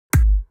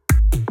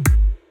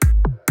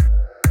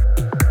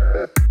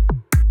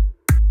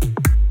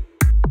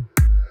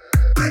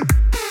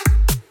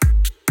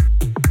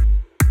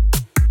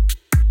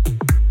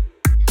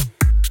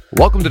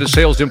Welcome to the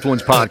Sales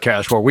Influence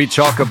Podcast, where we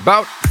talk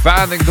about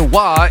finding the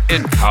why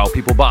in how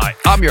people buy.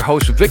 I'm your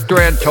host,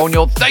 Victor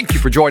Antonio. Thank you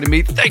for joining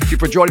me. Thank you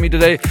for joining me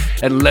today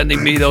and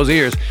lending me those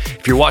ears.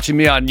 If you're watching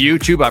me on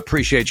YouTube, I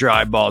appreciate your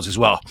eyeballs as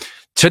well.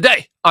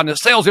 Today on the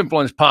Sales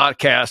Influence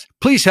Podcast,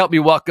 please help me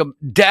welcome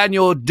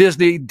Daniel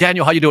Disney.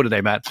 Daniel, how you doing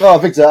today, man? Oh,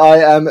 Victor, I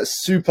am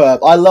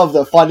superb. I love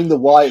that, finding the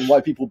why and why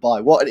people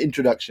buy. What an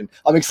introduction.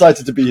 I'm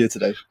excited to be here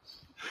today.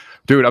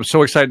 Dude, I'm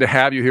so excited to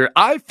have you here.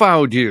 I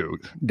found you,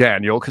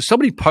 Daniel, because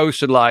somebody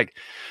posted like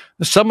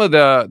some of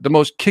the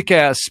most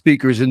kick-ass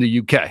speakers in the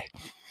UK.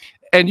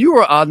 And you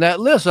were on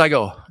that list. I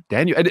go,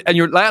 Daniel, and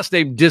your last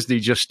name, Disney,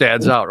 just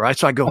stands out, right?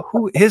 So I go,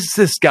 who is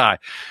this guy?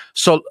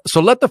 So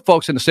let the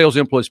folks in the Sales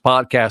Influence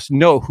Podcast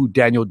know who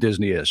Daniel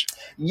Disney is.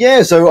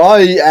 Yeah, so I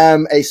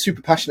am a super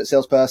passionate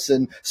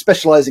salesperson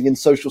specializing in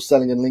social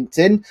selling and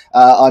LinkedIn.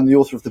 I'm the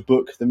author of the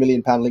book, The £1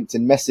 Million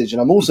LinkedIn Message, and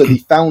I'm also the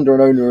founder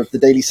and owner of The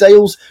Daily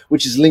Sales,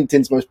 which is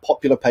LinkedIn's most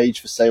popular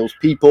page for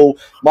salespeople.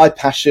 My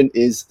passion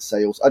is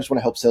sales. I just want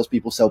to help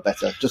salespeople sell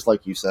better, just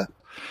like you, sir.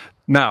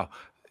 Now,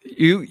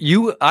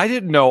 I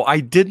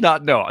did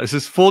not know. This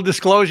is full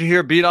disclosure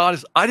here, being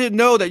honest. I didn't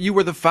know that you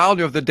were the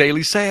founder of The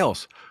Daily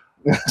Sales.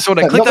 So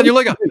when I clicked on your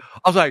link, I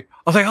was like,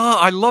 oh,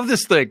 I love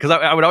this thing. Because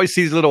I would always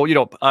see these little,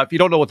 if you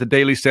don't know what The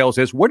Daily Sales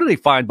is, where do they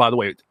find, by the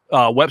way,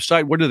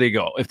 website? Where do they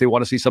go if they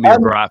want to see some of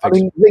your graphics? I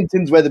mean,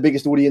 LinkedIn's where the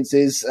biggest audience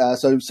is.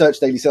 So search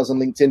Daily Sales on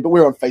LinkedIn, but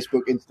we're on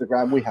Facebook,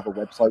 Instagram. We have a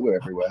website. We're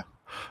everywhere.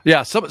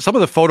 Yeah, some of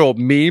the photo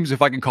memes,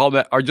 if I can call them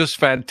that, are just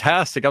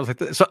fantastic. I was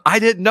like, so I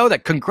didn't know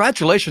that.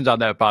 Congratulations on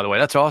that, by the way.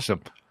 That's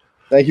awesome.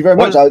 Thank you very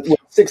much.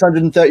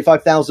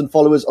 635,000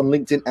 followers on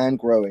LinkedIn and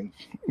growing.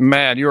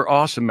 Man, you're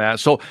awesome, man.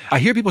 So I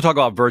hear people talk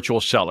about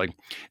virtual selling.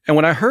 And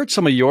when I heard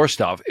some of your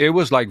stuff, it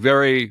was like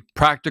very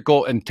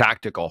practical and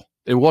tactical.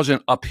 It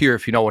wasn't up here,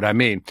 if you know what I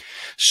mean.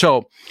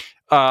 So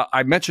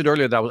I mentioned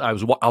earlier that I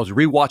was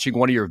rewatching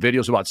one of your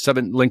videos about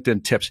 7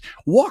 LinkedIn tips.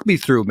 Walk me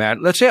through,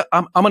 man. Let's say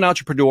I'm an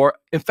entrepreneur.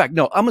 In fact,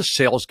 no, I'm a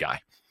sales guy.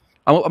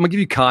 I'm going to give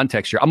you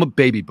context here. I'm a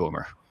baby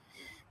boomer.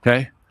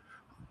 Okay.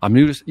 I'm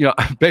new to,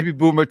 baby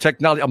boomer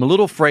technology. I'm a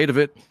little afraid of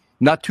it,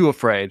 not too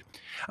afraid.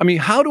 I mean,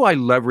 how do I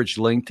leverage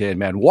LinkedIn,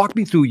 man? Walk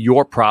me through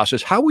your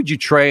process. How would you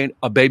train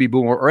a baby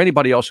boomer or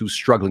anybody else who's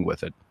struggling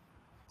with it?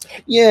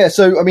 Yeah.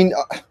 So, I mean,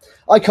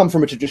 I come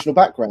from a traditional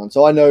background,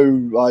 so I know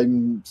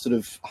I'm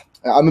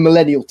a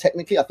millennial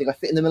technically. I think I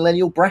fit in the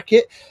millennial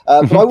bracket,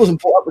 but I wasn't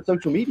brought up with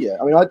social media.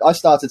 I mean, I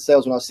started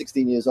sales when I was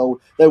 16 years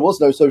old. There was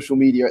no social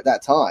media at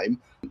that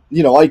time.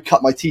 I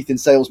cut my teeth in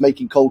sales,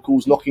 making cold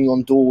calls, knocking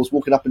on doors,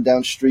 walking up and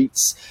down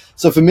streets.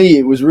 So for me,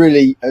 it was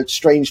really a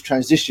strange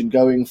transition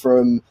going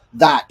from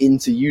that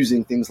into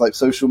using things like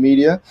social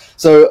media.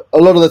 So a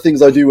lot of the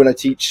things I do when I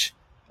teach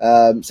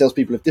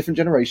salespeople of different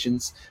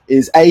generations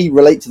is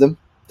relate to them,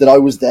 that I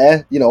was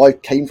there. I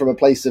came from a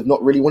place of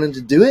not really wanting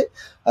to do it.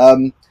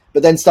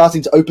 But then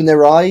starting to open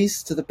their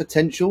eyes to the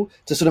potential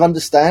to sort of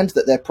understand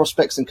that their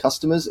prospects and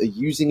customers are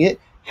using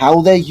it,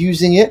 how they're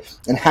using it,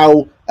 and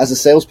how, as a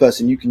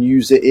salesperson, you can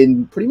use it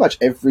in pretty much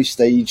every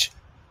stage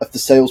of the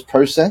sales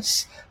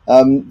process.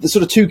 The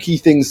sort of 2 key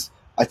things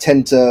I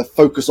tend to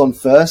focus on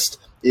first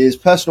is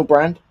personal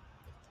brand.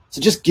 So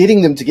just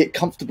getting them to get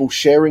comfortable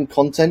sharing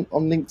content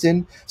on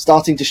LinkedIn,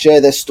 starting to share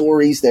their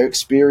stories, their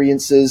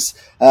experiences,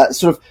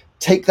 sort of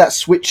take that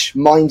switch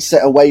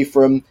mindset away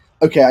from,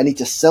 okay, I need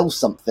to sell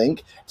something,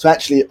 to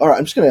actually, all right,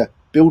 I'm just going to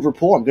build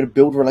rapport. I'm going to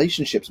build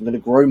relationships. I'm going to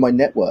grow my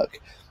network,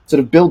 sort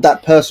of build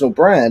that personal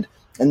brand,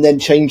 and then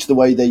change the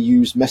way they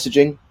use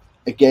messaging.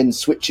 Again,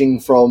 switching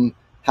from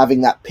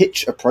having that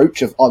pitch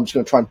approach of, I'm just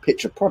going to try and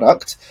pitch a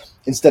product,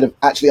 instead of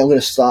actually, I'm going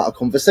to start a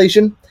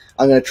conversation.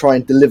 I'm going to try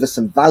and deliver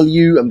some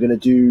value. I'm going to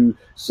do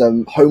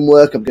some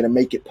homework. I'm going to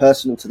make it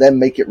personal to them,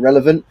 make it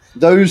relevant.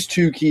 Those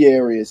 2 key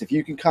areas, if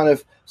you can kind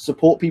of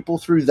support people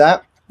through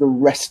that, the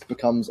rest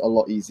becomes a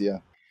lot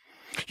easier.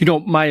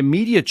 My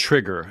immediate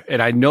trigger,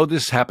 and I know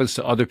this happens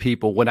to other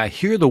people, when I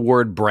hear the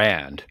word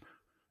brand,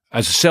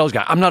 as a sales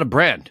guy, I'm not a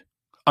brand.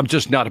 I'm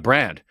just not a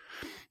brand.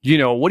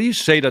 What do you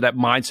say to that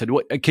mindset?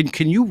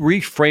 Can you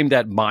reframe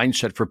that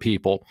mindset for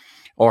people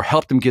or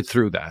help them get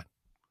through that?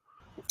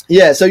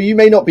 Yeah, so you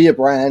may not be a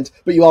brand,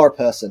 but you are a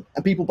person,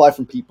 and people buy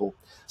from people.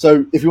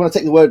 So if you want to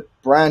take the word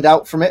brand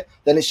out from it,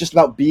 then it's just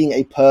about being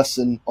a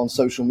person on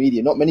social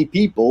media. Not many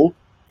people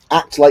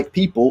act like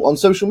people on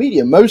social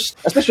media. Most,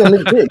 especially on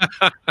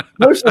LinkedIn,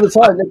 most of the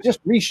time they're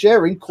just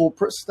resharing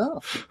corporate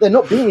stuff. They're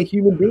not being a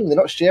human being. They're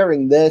not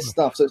sharing their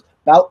stuff. So it's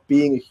about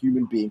being a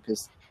human being,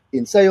 because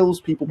in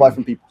sales, people buy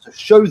from people. So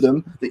show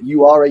them that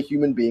you are a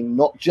human being,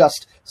 not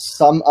just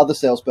some other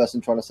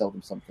salesperson trying to sell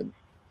them something.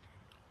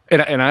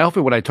 And I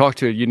often, when I talk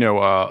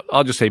to,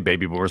 I'll just say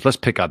baby boomers, let's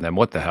pick on them.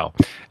 What the hell?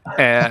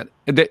 And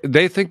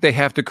they think they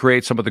have to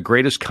create some of the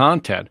greatest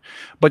content.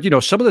 But,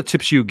 some of the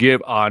tips you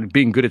give on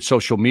being good at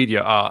social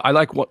media, I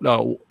like what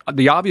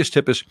the obvious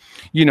tip is,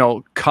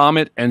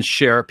 comment and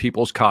share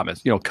people's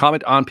comments,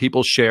 comment on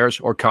people's shares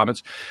or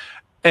comments.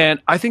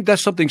 And I think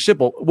that's something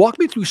simple. Walk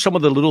me through some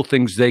of the little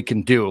things they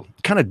can do,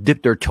 kind of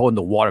dip their toe in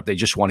the water if they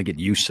just want to get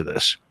used to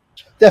this.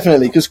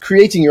 Definitely, because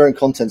creating your own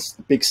content's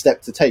a big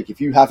step to take.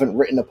 If you haven't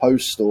written a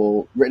post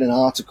or written an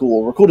article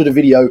or recorded a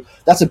video,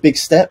 that's a big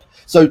step.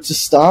 So to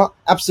start,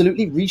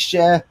 absolutely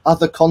reshare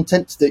other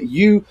content that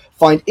you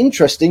find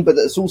interesting, but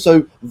that's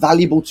also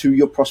valuable to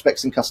your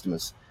prospects and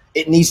customers.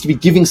 It needs to be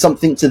giving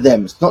something to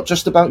them. It's not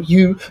just about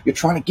you. You're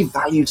trying to give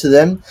value to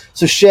them.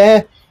 So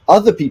share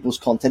other people's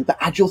content, but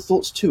add your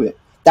thoughts to it.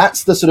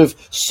 That's the sort of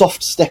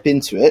soft step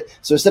into it.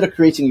 So instead of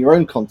creating your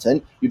own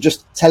content, you're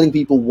just telling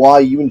people why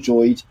you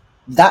enjoyed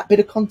that bit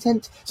of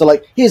content. So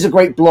like, here's a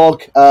great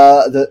blog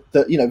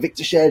that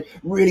Victor shared.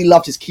 Really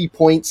loved his key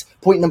points.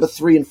 Point number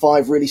 3 and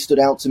 5 really stood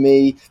out to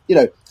me.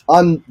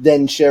 I'm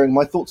then sharing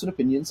my thoughts and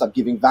opinions. I'm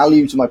giving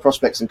value to my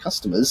prospects and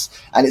customers,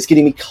 and it's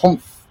getting me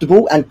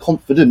comfortable and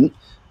confident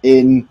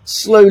in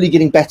slowly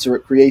getting better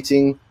at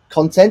creating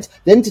content.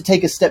 Then to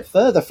take a step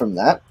further from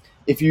that,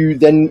 if you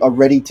then are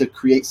ready to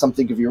create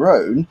something of your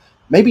own,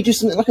 maybe do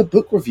something like a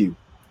book review.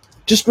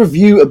 Just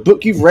review a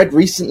book you've read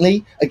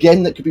recently,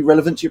 again, that could be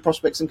relevant to your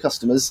prospects and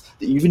customers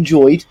that you've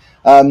enjoyed.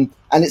 And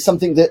it's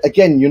something that,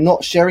 again, you're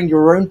not sharing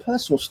your own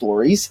personal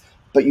stories,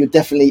 but you're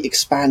definitely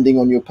expanding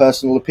on your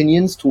personal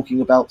opinions, talking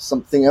about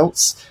something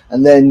else.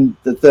 And then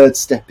the third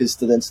step is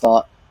to then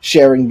start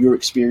sharing your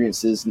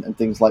experiences and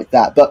things like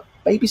that. But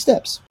baby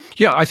steps.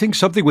 Yeah, I think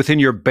something within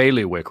your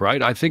bailiwick,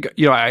 right? I think,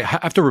 I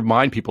have to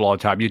remind people all the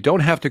time, you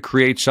don't have to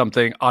create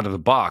something out of the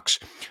box,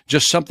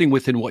 just something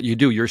within what you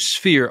do, your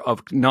sphere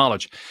of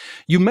knowledge.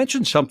 You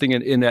mentioned something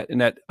in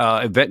that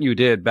event you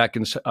did back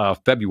in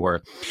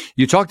February.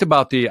 You talked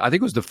about I think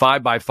it was the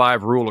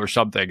 5x5 rule or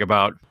something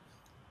about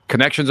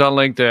connections on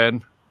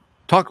LinkedIn.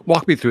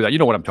 Walk me through that. You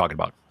know what I'm talking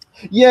about.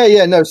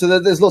 Yeah, no. So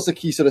there's lots of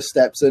key sort of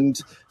steps. And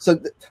so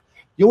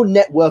your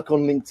network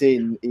on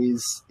LinkedIn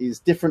is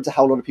different to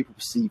how a lot of people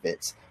perceive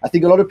it. I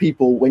think a lot of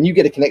people, when you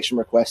get a connection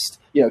request,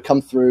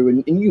 come through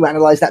and you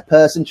analyze that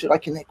person. Should I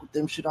connect with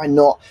them? Should I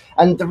not?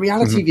 And the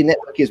reality of your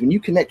network is when you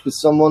connect with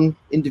someone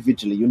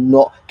individually, you're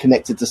not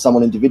connected to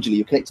someone individually.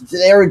 You're connected to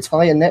their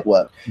entire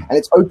network. And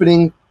it's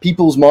opening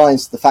people's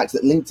minds to the fact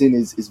that LinkedIn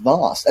is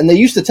vast. And they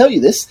used to tell you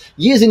this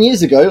years and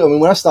years ago. I mean,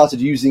 when I started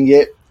using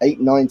it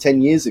 8, 9,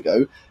 10 years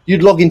ago,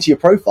 you'd log into your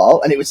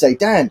profile and it would say,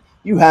 Dan,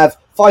 you have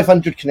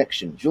 500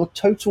 connections. Your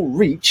total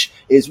reach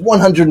is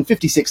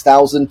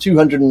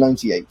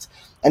 156,298.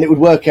 And it would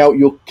work out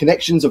your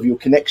connections of your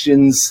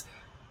connections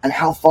and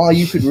how far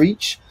you could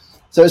reach.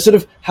 So it's sort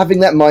of having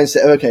that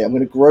mindset, okay, I'm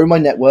going to grow my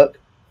network.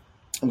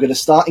 I'm going to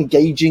start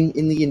engaging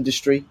in the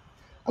industry.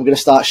 I'm going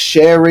to start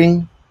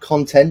sharing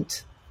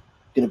content.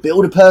 I'm going to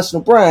build a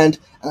personal brand,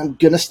 and I'm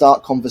going to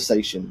start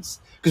conversations.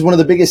 Because one of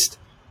the biggest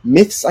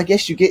myths, I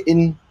guess, you get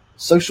in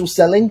social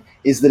selling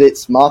is that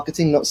it's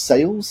marketing, not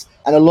sales.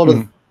 And a lot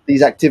of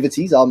these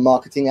activities are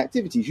marketing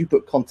activities. You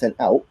put content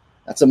out,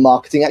 that's a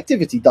marketing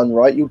activity. Done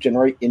right, you'll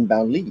generate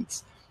inbound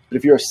leads. But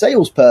if you're a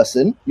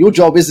salesperson, your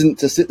job isn't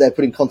to sit there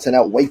putting content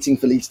out, waiting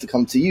for leads to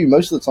come to you.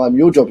 Most of the time,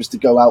 your job is to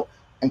go out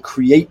and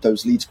create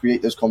those leads,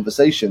 create those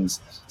conversations.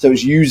 So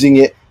it's using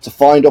it to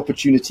find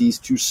opportunities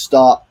to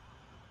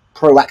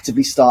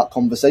proactively start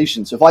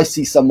conversations. So if I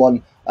see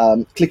someone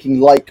clicking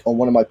like on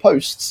one of my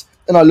posts,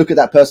 and I look at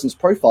that person's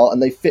profile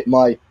and they fit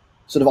my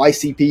sort of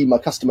ICP, my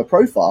customer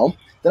profile,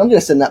 then I'm going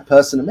to send that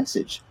person a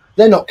message.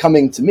 They're not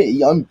coming to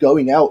me. I'm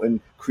going out and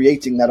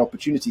creating that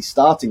opportunity,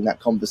 starting that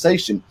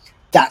conversation.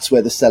 That's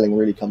where the selling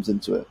really comes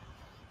into it.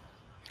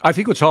 I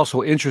think what's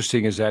also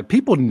interesting is that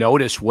people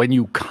notice when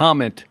you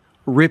comment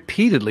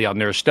repeatedly on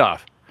their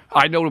stuff.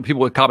 I know when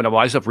people comment on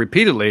my stuff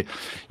repeatedly,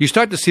 you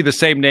start to see the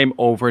same name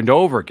over and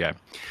over again.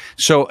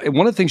 So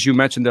one of the things you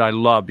mentioned that I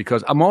love,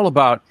 because I'm all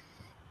about,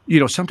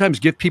 sometimes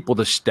give people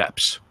the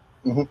steps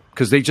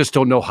because they just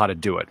don't know how to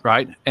do it,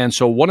 right? And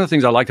so one of the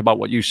things I liked about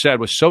what you said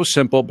was so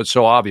simple but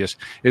so obvious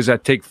is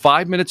that take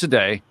 5 minutes a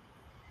day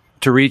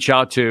to reach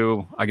out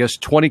to,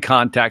 20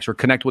 contacts or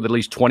connect with at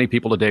least 20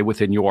 people a day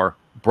within your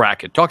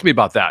bracket. Talk to me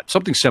about that.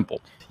 Something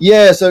simple.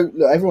 Yeah, so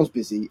look, everyone's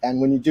busy, and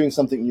when you're doing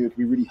something new, it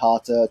can be really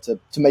hard to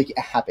make it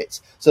a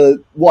habit. So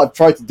what I've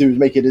tried to do is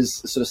make it as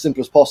sort of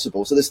simple as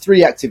possible. So there's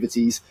 3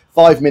 activities,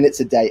 5 minutes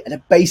a day, at a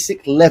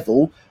basic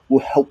level will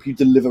help you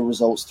deliver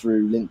results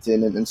through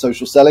LinkedIn and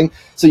social selling.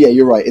 So yeah,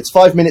 you're right. It's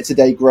 5 minutes a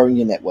day growing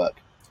your network.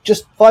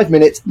 Just 5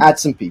 minutes, add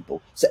some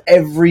people. So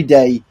every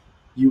day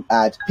you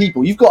add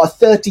people. You've got a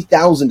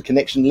 30,000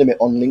 connection limit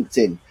on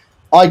LinkedIn.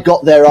 I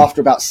got there after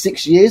about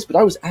 6 years, but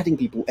I was adding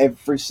people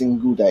every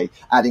single day,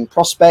 adding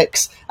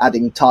prospects,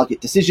 adding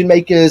target decision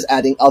makers,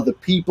 adding other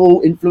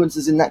people,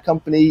 influencers in that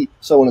company,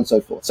 so on and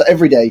so forth. So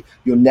every day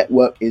your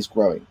network is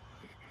growing.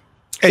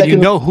 And you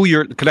know who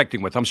you're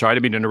connecting with. I'm sorry, I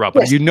didn't mean to interrupt,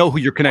 but you know who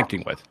you're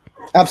connecting with.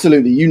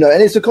 Absolutely. And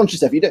it's a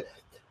conscious effort.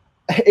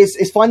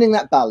 It's finding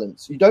that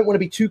balance. You don't want to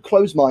be too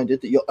close-minded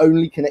that you're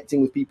only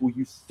connecting with people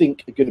you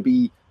think are going to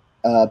be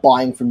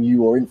buying from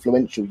you or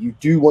influential. You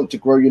do want to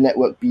grow your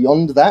network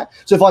beyond that.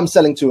 So if I'm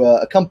selling to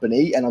a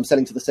company and I'm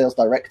selling to the sales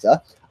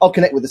director, I'll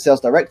connect with the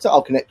sales director.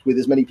 I'll connect with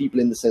as many people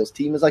in the sales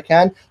team as I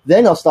can.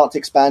 Then I'll start to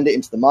expand it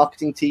into the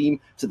marketing team,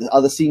 to the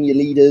other senior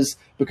leaders,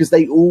 because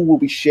they all will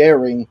be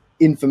sharing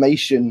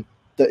information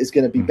that is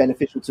going to be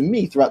beneficial to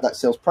me throughout that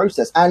sales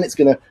process, and it's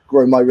going to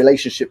grow my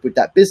relationship with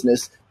that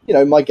business,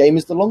 my game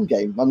is the long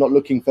game. I'm not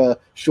looking for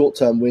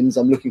short-term wins.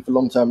 I'm looking for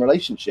long-term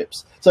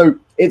relationships. So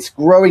it's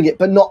growing it,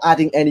 but not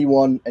adding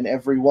anyone and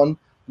everyone.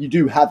 You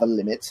do have a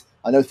limit.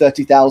 I know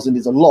 30,000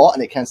 is a lot,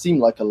 and it can seem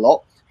like a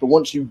lot, but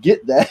once you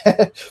get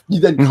there, you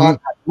then can't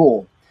add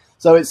more.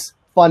 So it's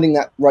finding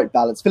that right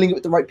balance, filling it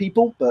with the right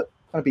people, but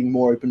kind of being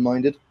more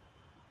open-minded.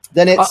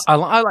 Then it's... I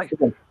like...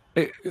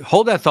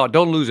 Hold that thought.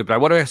 Don't lose it. But I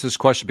want to ask this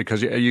question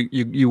because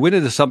you went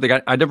into something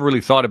I never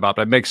really thought about,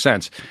 but it makes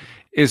sense.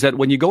 Is that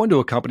when you go into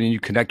a company and you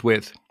connect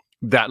with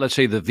that, let's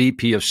say the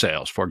VP of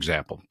sales, for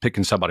example,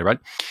 picking somebody, right?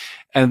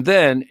 And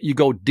then you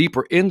go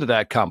deeper into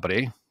that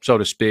company, so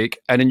to speak,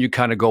 and then you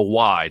kind of go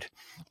wide.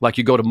 Like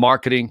you go to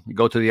marketing, you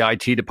go to the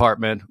IT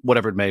department,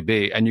 whatever it may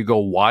be, and you go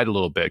wide a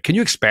little bit. Can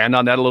you expand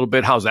on that a little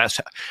bit? How's that?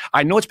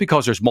 I know it's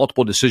because there's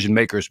multiple decision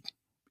makers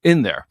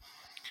in there,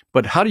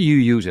 but how do you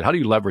use it? How do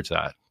you leverage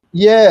that?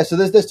 Yeah, so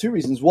there's two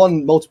reasons.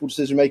 One, multiple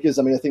decision makers.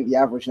 I mean, I think the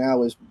average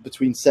now is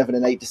between 7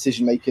 and 8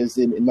 decision makers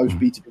in most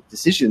B2B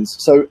decisions.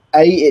 So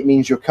it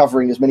means you're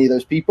covering as many of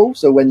those people.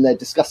 So when they're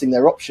discussing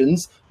their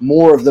options,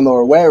 more of them are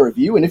aware of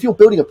you. And if you're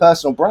building a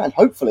personal brand,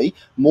 hopefully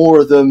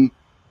more of them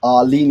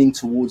are leaning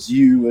towards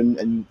you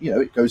and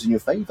it goes in your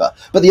favor.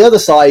 But the other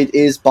side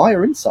is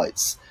buyer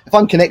insights. If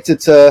I'm connected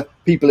to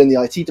people in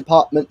the IT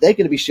department, they're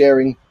going to be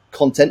sharing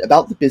content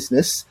about the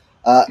business,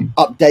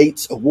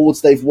 updates, awards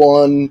they've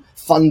won,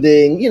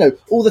 funding,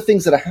 all the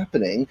things that are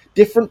happening.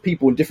 Different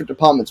people in different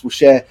departments will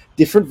share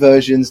different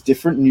versions,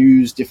 different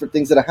news, different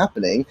things that are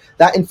happening.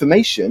 That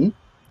information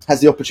has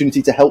the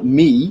opportunity to help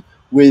me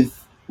with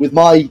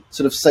my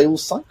sort of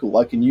sales cycle.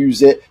 I can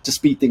use it to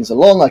speed things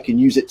along. I can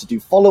use it to do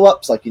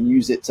follow-ups. I can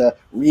use it to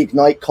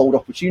reignite cold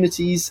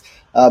opportunities.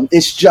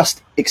 It's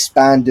just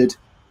expanded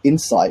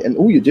insight, and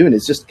all you're doing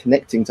is just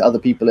connecting to other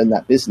people in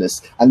that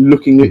business and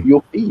looking at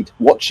your feed,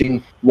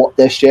 watching what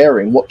they're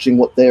sharing, watching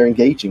what they're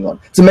engaging on.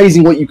 It's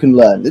amazing what you can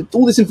learn.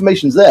 All this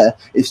information's there.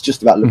 It's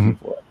just about looking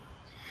for it.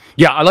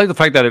 Yeah, I like the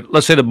fact that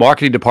let's say the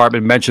marketing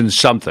department mentions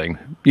something,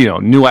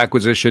 new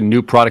acquisition,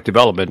 new product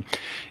development.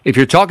 If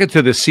you're talking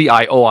to the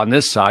CIO on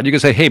this side, you can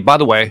say, hey, by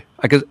the way,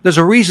 there's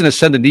a reason to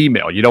send an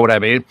email. You know what I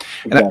mean?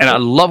 Exactly. And I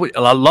love it.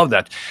 I love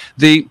that.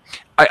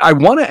 I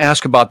want to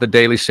ask about the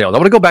daily sales. I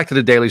want to go back to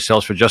the daily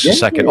sales for just a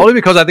second, only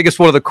because I think it's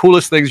one of the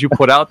coolest things you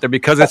put out there,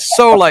 because it's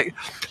so like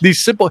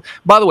these simple.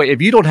 By the way,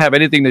 if you don't have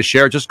anything to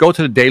share, just go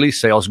to the daily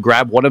sales,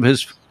 grab one of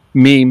his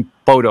meme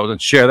photos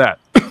and share that.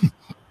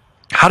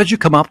 How did you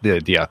come up with the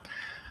idea,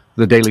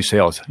 the daily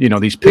sales?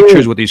 These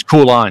pictures with these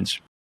cool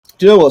lines.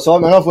 Do you know what? So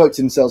I've worked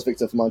in Sales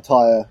Victor for my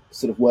entire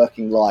sort of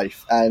working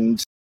life,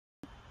 and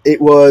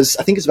it was,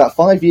 I think it's about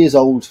 5 years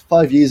old,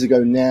 5 years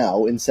ago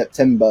now in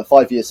September,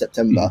 5 years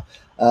September.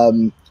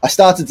 I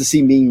started to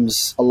see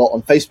memes a lot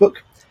on Facebook.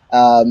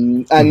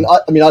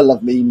 I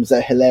love memes.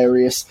 They're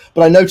hilarious.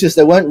 But I noticed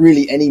there weren't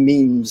really any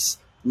memes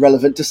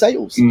relevant to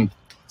sales.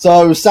 So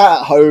I was sat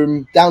at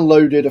home,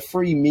 downloaded a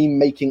free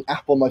meme-making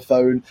app on my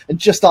phone, and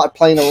just started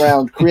playing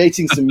around,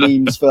 creating some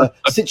memes for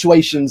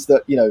situations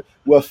that,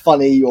 were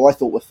funny or I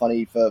thought were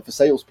funny for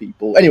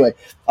salespeople. Anyway,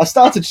 I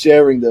started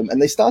sharing them,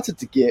 and they started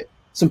to get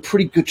some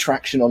pretty good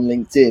traction on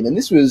LinkedIn. And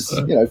this was,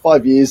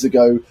 5 years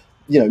ago.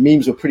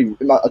 Memes were pretty...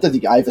 I don't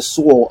think I ever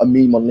saw a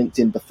meme on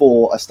LinkedIn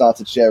before I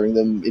started sharing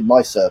them in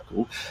my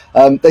circle.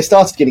 They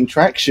started getting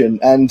traction.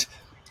 And,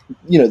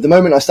 the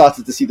moment I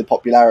started to see the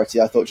popularity,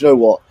 I thought, you know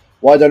what?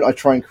 Why don't I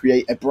try and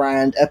create a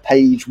brand, a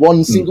page,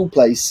 one single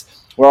place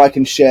where I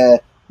can share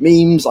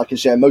memes, I can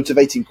share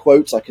motivating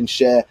quotes, I can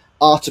share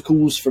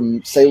articles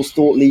from sales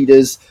thought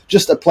leaders,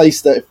 just a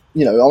place that,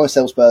 I'm a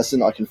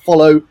salesperson, I can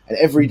follow, and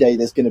every day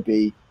there's going to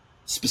be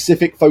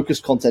specific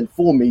focused content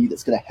for me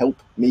that's going to help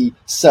me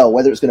sell,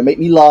 whether it's going to make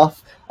me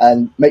laugh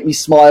and make me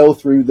smile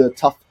through the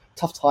tough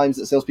times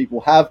that salespeople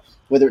have,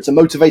 whether it's a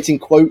motivating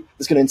quote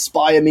that's going to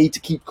inspire me to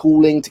keep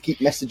calling, to keep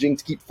messaging,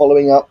 to keep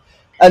following up.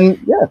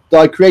 And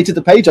I created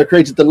the page. I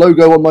created the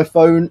logo on my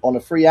phone on a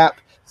free app,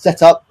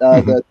 set up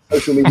the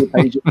social media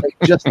page, and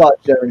just started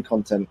sharing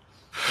content.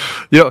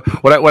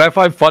 What I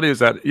find funny is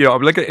that,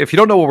 I'm looking, if you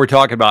don't know what we're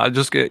talking about,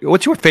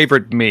 what's your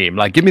favorite meme?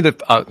 Like, give me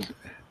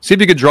see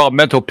if you could draw a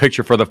mental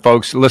picture for the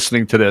folks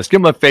listening to this.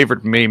 Give them a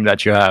favorite meme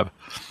that you have.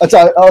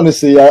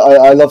 Honestly,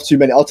 I love too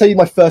many. I'll tell you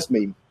my first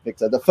meme,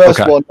 Victor. The first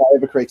one I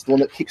ever created, the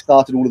one that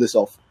kickstarted all of this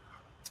off.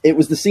 It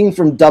was the scene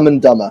from Dumb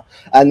and Dumber.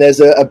 And there's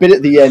a bit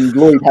at the end,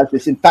 Lloyd has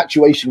this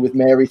infatuation with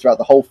Mary throughout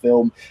the whole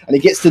film. And he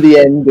gets to the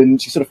end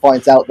and she sort of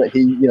finds out that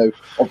he,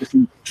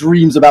 obviously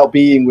dreams about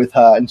being with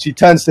her. And she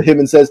turns to him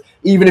and says,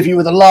 even if you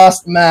were the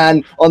last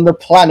man on the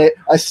planet,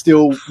 I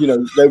still,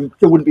 there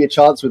still wouldn't be a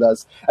chance with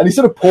us. And he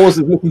sort of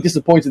pauses, looking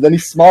disappointed. Then he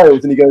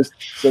smiles and he goes,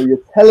 so you're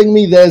telling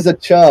me there's a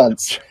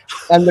chance?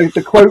 And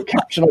the quote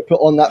caption I put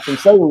on that from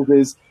sales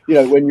is,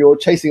 when you're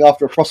chasing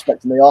after a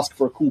prospect and they ask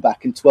for a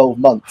callback in 12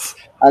 months.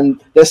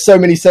 And there's so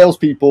many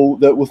salespeople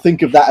that will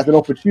think of that as an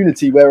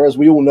opportunity, whereas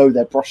we all know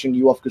they're brushing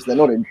you off because they're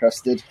not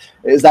interested.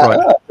 Is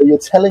that, so you're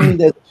telling me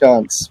there's a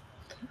chance?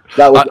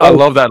 That was, I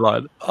love that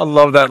line. I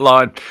love that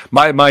line.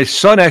 My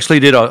son actually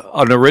did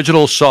an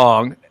original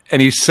song,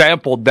 and he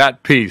sampled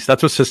that piece.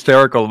 That's what's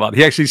hysterical about it.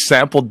 He actually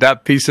sampled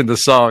that piece in the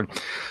song.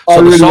 I So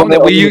the really song want that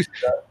to we use,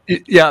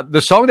 yeah,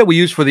 the song that we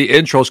use for the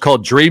intro is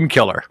called Dream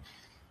Killer,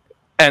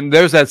 and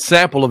there's that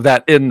sample of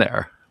that in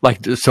there.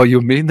 Like, so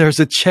you mean there's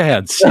a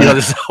chance? You know,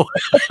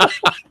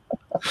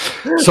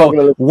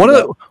 so one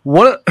of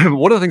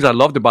the things I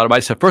loved about him, I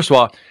said, first of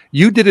all,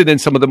 you did it in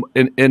some of them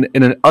in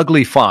an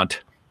ugly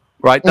font,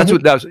 right? That's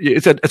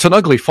it's an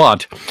ugly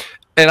font,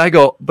 and I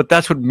go, but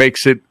that's what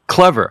makes it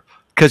clever,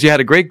 because you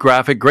had a great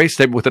graphic, great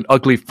statement with an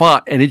ugly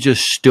font, and it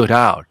just stood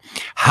out.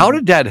 How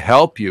did that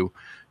help you?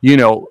 You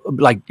know,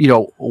 like, you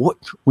know,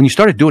 when you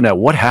started doing that,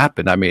 what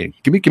happened? I mean,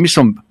 give me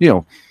some, you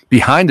know,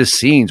 behind the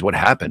scenes, what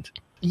happened?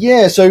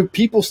 Yeah, so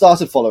people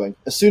started following.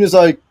 As soon as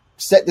I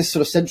set this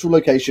sort of central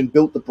location,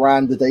 built the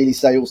brand, the daily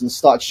sales, and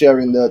started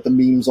sharing the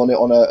memes on it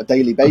on a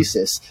daily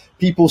basis,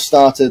 people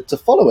started to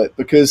follow it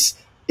because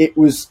it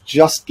was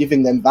just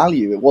giving them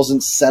value. It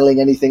wasn't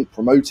selling anything,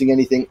 promoting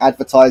anything,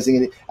 advertising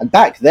anything. And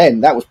back then,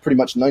 that was pretty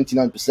much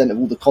 99% of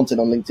all the content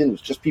on LinkedIn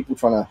was just people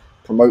trying to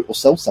promote or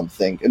sell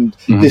something. And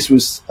this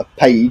was a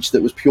page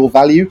that was pure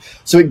value.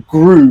 So it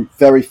grew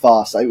very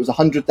fast. It was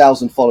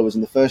 100,000 followers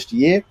in the first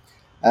year.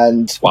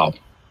 And wow,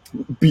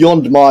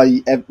 beyond my,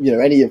 you know,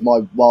 any of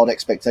my wild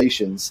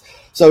expectations.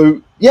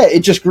 So yeah,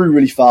 it just grew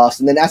really fast.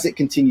 And then as it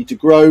continued to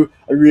grow,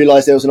 I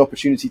realized there was an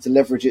opportunity to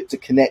leverage it to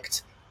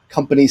connect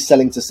companies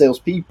selling to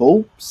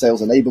salespeople,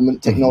 sales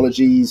enablement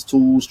technologies,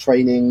 tools,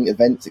 training,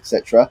 events,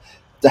 etc.,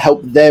 to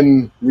help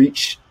them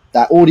reach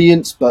that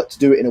audience, but to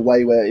do it in a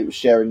way where it was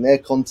sharing their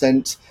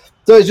content.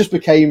 So it just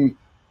became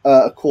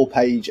a core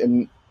page.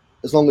 And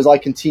as long as I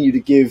continue to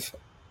give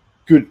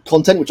good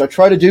content, which I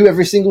try to do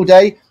every single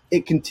day,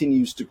 it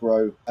continues to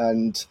grow,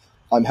 and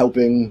I'm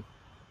helping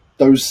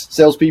those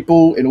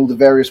salespeople in all the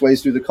various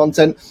ways through the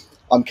content.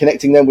 I'm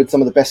connecting them with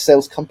some of the best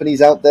sales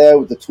companies out there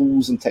with the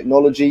tools and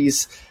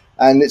technologies,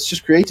 and it's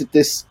just created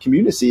this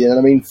community. And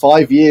I mean,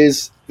 5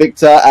 years,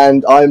 Victor,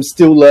 and I'm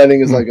still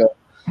learning as I go.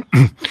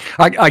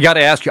 I got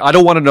to ask you, I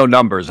don't want to know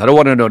numbers,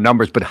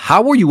 but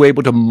how were you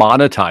able to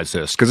monetize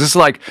this? Because it's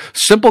like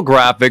simple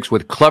graphics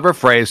with clever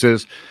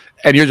phrases,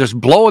 and you're just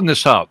blowing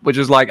this up, which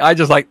is like, I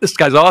just like, this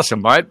guy's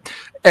awesome, right?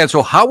 And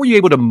so how were you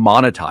able to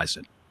monetize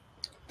it?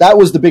 That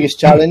was the biggest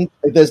challenge.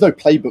 There's no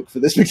playbook for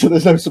this, because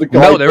there's no sort of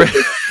guide. No, there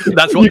is.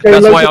 That's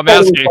why I'm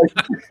asking.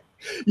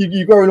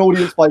 You grow an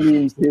audience by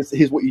means.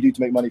 Here's what you do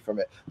to make money from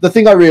it. The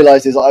thing I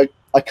realized is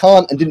I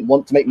can't and didn't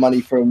want to make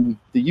money from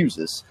the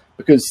users,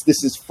 because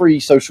this is free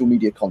social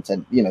media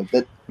content. You know,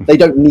 that they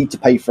don't need to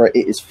pay for it.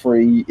 It is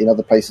free in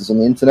other places on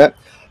the internet.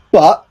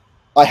 But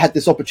I had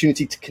this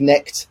opportunity to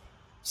connect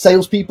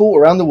salespeople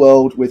around the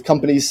world with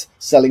companies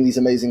selling these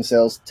amazing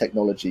sales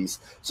technologies.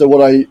 So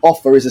what I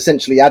offer is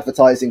essentially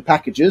advertising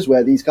packages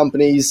where these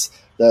companies,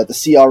 the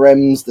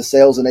CRMs, the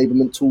sales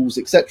enablement tools,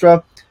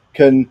 etc.,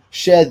 can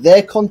share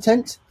their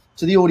content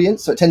to the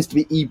audience. So it tends to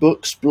be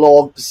ebooks,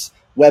 blogs,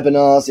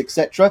 webinars,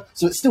 etc.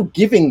 So it's still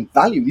giving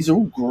value. These are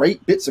all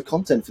great bits of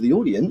content for the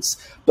audience,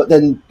 but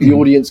then the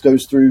audience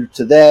goes through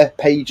to their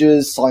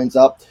pages, signs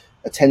up,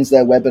 attends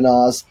their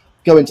webinars,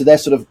 go into their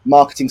sort of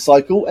marketing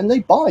cycle, and they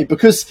buy,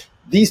 because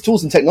these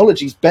tools and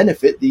technologies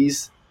benefit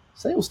these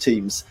sales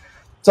teams.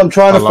 So I'm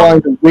trying to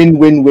find a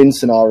win-win-win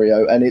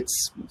scenario, and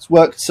it's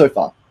worked so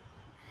far.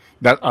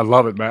 I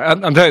love it,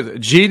 man. I'm telling you,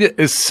 genius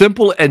is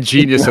simple and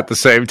genius at the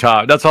same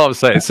time. That's all I'm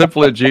saying.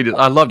 Simple and genius.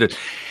 I loved it.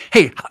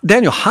 Hey,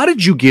 Daniel, how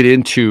did you get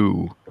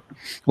into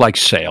like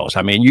sales?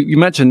 I mean, you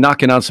mentioned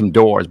knocking on some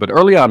doors, but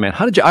early on, man,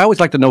 I always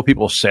like to know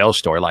people's sales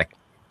story. Like,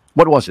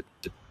 what was it?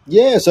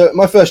 Yeah, so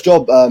my first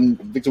job,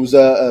 Victor, was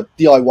a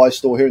DIY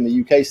store here in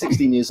the UK,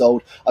 16 years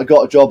old. I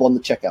got a job on the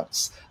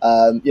checkouts.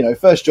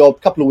 First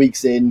job, couple of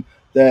weeks in,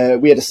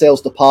 we had a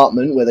sales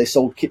department where they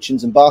sold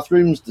kitchens and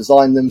bathrooms,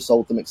 designed them,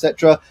 sold them,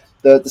 etc.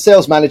 The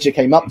sales manager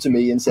came up to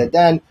me and said,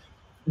 Dan,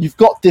 you've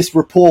got this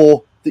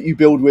rapport that you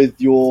build with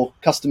your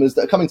customers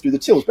that are coming through the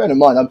tills. Bearing in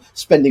mind, I'm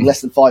spending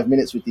less than 5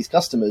 minutes with these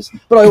customers,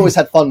 but I always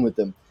had fun with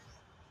them.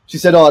 She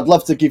said, I'd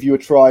love to give you a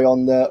try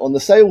on the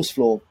sales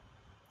floor.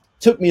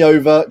 Took me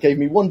over, gave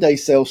me 1 day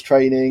sales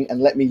training,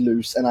 and let me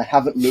loose. And I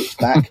haven't looked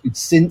back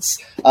since.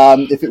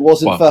 If it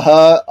wasn't for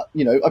her,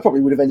 I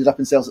probably would have ended up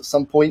in sales at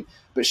some point.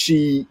 But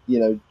she,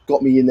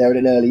 got me in there at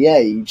an early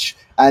age,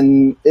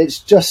 and it's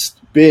just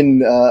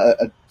been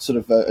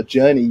a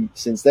journey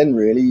since then,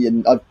 really.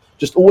 And I've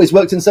just always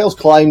worked in sales,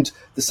 climbed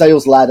the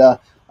sales ladder,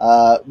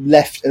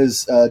 left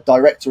as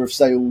director of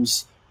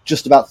sales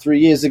just about 3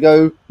 years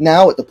ago.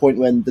 Now, at the point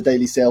when the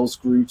daily sales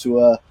grew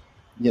to a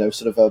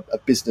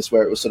business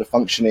where it was sort of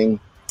functioning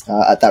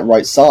at that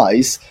right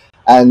size.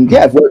 And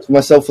yeah, I've worked for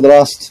myself for the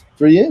last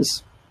 3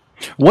 years.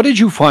 What did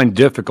you find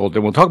difficult?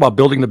 And we'll talk about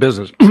building the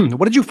business.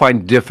 What did you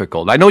find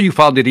difficult? I know you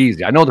found it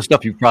easy. I know the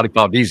stuff you probably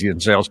found easy in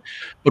sales,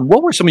 but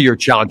what were some of your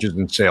challenges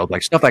in sales?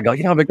 Like stuff I go, I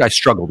think I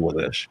struggled with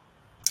this.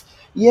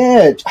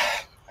 Yeah,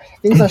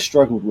 things I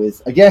struggled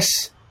with. I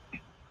guess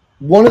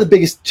one of the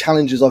biggest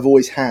challenges I've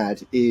always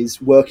had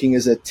is working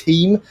as a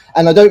team.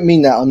 And I don't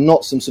mean that I'm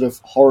not some sort of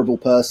horrible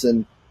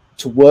person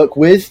to work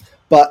with.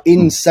 But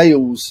in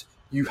sales,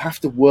 you have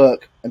to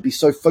work and be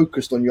so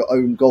focused on your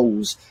own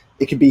goals.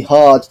 It can be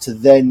hard to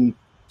then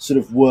sort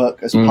of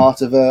work as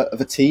part of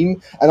a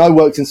team. And I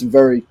worked in some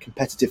very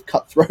competitive,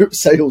 cutthroat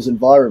sales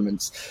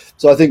environments.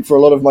 So I think for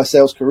a lot of my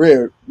sales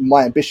career,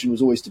 my ambition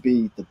was always to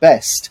be the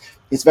best.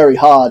 It's very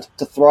hard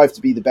to thrive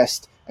to be the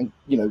best and,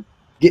 you know,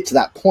 get to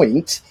that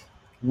point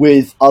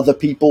with other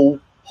people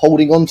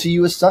holding on to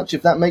you as such,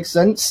 if that makes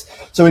sense.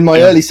 So in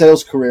my early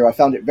sales career, I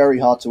found it very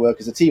hard to work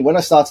as a team. When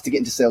I started to get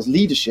into sales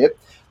leadership,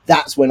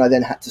 that's when I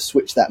then had to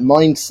switch that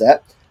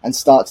mindset and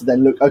start to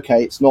then look,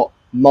 okay, it's not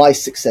my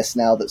success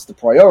now that's the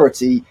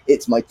priority,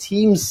 it's my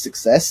team's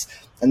success.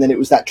 And then it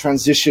was that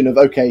transition of,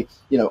 okay,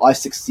 you know, I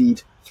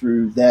succeed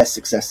through their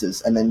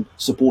successes and then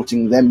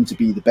supporting them to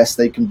be the best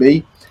they can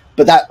be.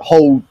 But that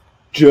whole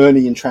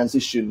journey and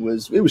transition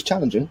was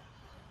challenging.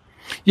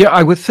 Yeah,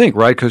 I would think,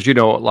 right? Because, you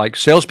know, like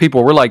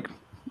salespeople, we're like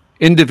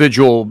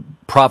individual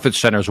profit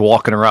centers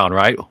walking around,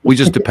 right? We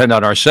just depend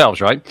on ourselves,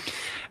 right?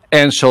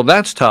 And so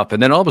that's tough.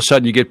 And then all of a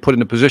sudden you get put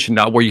in a position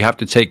now where you have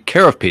to take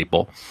care of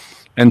people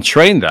and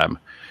train them.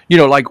 You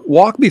know, like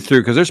walk me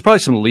through, because there's probably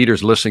some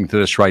leaders listening to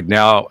this right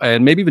now,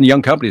 and maybe even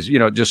young companies, you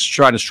know, just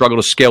trying to struggle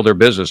to scale their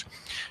business.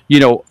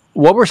 You know,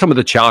 what were some of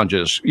the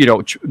challenges, you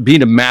know,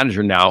 being a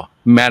manager now,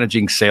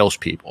 managing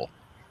salespeople?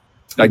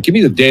 Like, give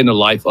me the day in the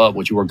life of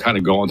what you were kind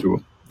of going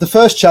through. The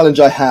first challenge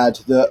I had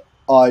that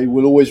I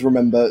will always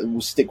remember,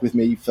 will stick with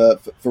me for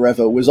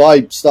forever, was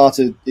I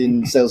started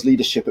in sales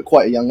leadership at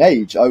quite a young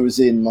age. I was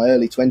in my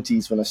early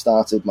 20s when I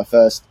started my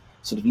first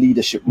sort of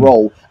leadership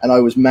role, and I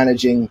was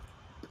managing,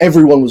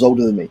 everyone was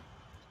older than me.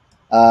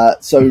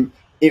 So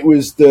it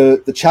was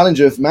the challenge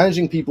of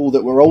managing people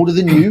that were older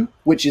than you,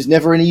 which is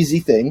never an easy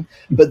thing,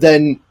 but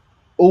then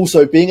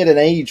also being at an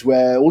age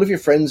where all of your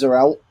friends are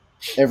out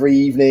every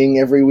evening,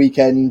 every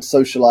weekend,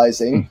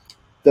 socializing.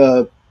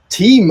 The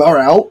team are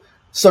out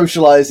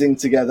socializing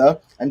together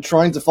and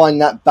trying to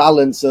find that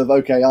balance of,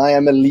 okay, I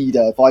am a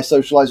leader. If I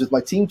socialize with my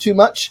team too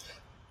much,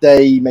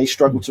 they may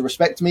struggle to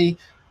respect me.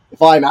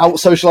 If I'm out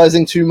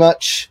socializing too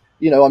much,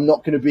 you know, I'm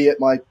not going to be at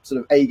my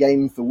sort of A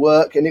game for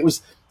work. And it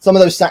was, some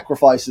of those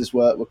sacrifices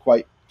were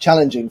quite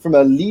challenging. From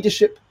a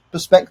leadership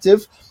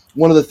perspective,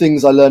 one of the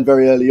things I learned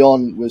very early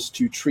on was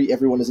to treat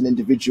everyone as an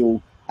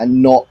individual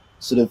and not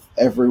sort of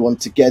everyone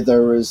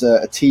together as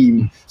a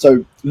team.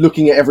 So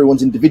looking at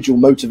everyone's individual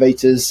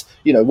motivators,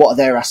 you know, what are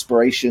their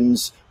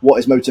aspirations? What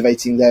is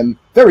motivating them?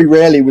 Very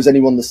rarely was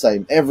anyone the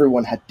same.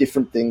 Everyone had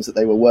different things that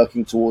they were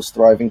working towards,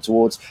 thriving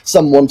towards.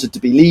 Some wanted to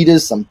be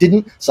leaders, some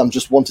didn't. Some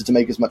just wanted to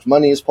make as much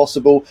money as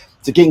possible.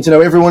 So getting to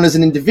know everyone as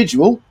an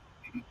individual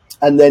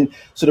and then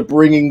sort of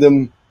bringing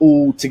them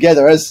all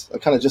together. As I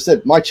kind of just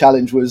said, my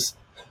challenge was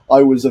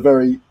I was a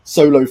very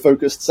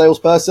solo-focused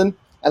salesperson,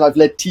 and I've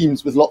led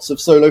teams with lots of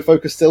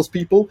solo-focused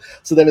salespeople.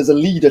 So then as a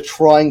leader,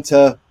 trying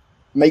to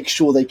make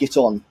sure they get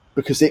on,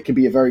 because it can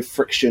be a very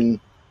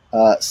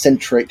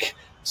friction-centric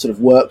sort of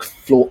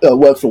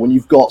workflow when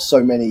you've got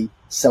so many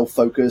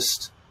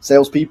self-focused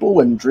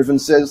salespeople and driven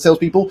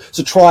salespeople.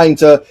 So trying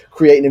to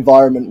create an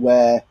environment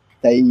where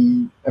they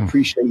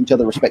appreciate each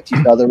other, respect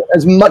each other,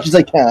 as much as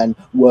they can,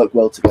 work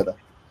well together.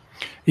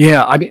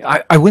 Yeah, I mean,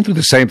 I went through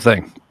the same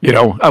thing. You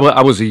know,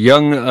 I was a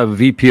young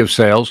VP of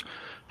sales,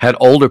 had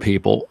older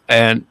people,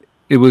 and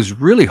it was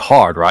really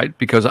hard, right?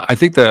 Because I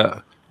think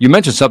you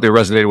mentioned something that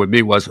resonated with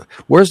me was,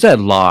 where's that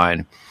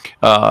line?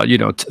 You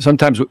know,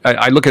 sometimes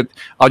I look at,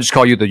 I'll just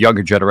call you the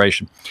younger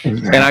generation,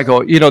 and I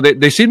go, you know,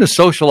 they seem to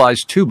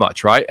socialize too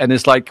much, right? And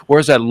it's like,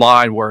 where's that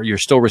line where you're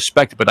still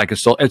respected, but I can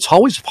still, it's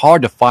always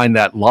hard to find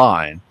that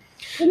line.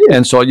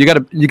 And so you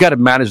got to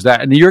manage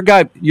that. And you're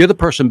the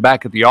person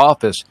back at the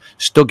office,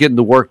 still getting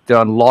the work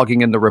done,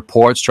 logging in the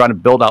reports, trying to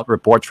build out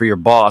reports for your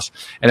boss,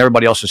 and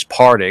everybody else is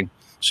partying.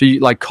 So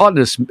you like caught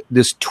in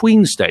this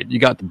tween state. You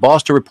got the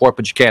boss to report,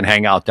 but you can't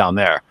hang out down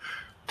there,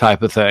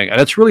 type of thing. And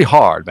it's really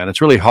hard, man.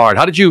 It's really hard.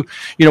 How did you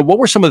know, what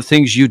were some of the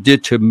things you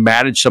did to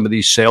manage some of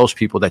these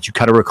salespeople that you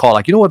kind of recall?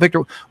 Like, you know what,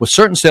 Victor, with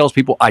certain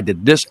salespeople, I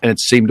did this and it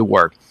seemed to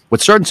work.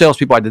 With certain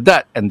salespeople, I did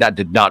that and that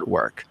did not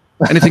work.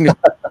 Anything?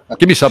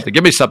 Give me something.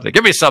 Give me something.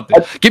 Give me something.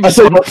 Give me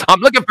some.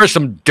 I'm looking for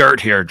some dirt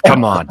here.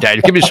 Come on,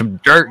 Dad. Give me some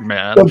dirt,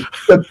 man.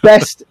 The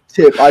best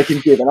tip I can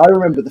give, and I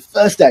remember the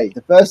first day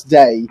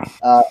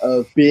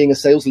of being a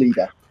sales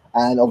leader,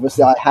 and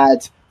obviously I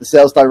had the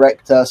sales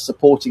director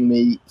supporting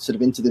me sort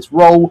of into this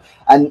role,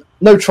 and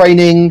no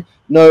training,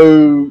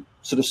 no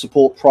sort of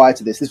support prior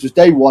to this. This was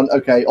day one.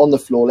 Okay, on the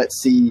floor.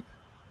 Let's see,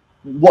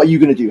 what are you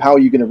going to do? How are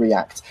you going to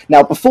react?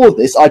 Now, before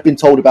this, I'd been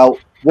told about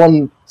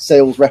one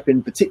sales rep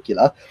in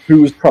particular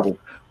who was trouble,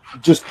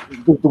 just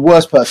the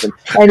worst person.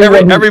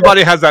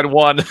 Everybody has that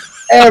one.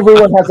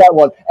 Everyone has that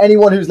one.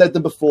 Anyone who's led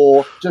them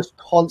before, just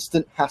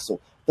constant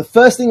hassle. The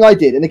first thing I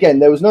did, and again,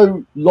 there was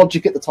no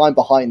logic at the time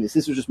behind this.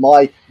 This was just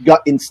my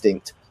gut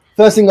instinct.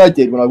 First thing I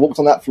did when I walked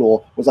on that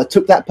floor was I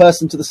took that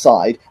person to the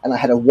side and I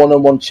had a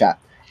one-on-one chat.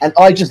 And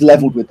I just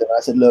leveled with them.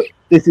 I said, look,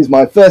 this is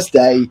my first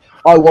day.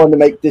 I want to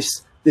make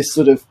this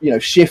sort of, you know,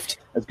 shift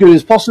as good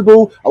as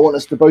possible. I want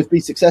us to both be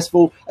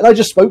successful. And I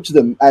just spoke to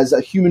them as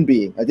a human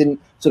being. I didn't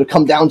sort of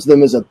come down to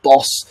them as a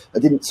boss. I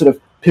didn't sort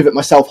of pivot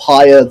myself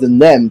higher than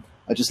them.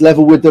 I just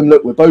level with them.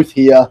 Look, we're both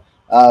here.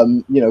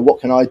 What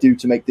can I do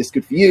to make this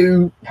good for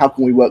you? How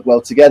can we work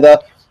well together?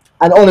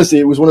 And honestly,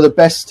 it was one of the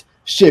best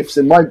shifts.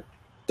 And my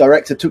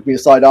director took me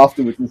aside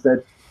afterwards and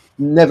said,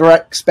 never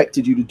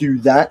expected you to do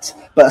that,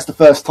 but that's the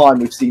first time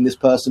we've seen this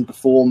person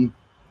perform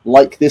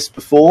like this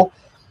before.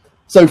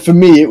 So for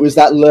me, it was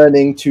that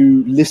learning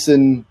to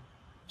listen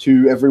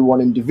to everyone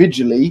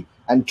individually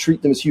and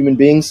treat them as human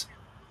beings.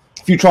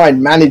 If you try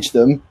and manage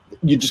them,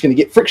 you're just going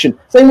to get friction.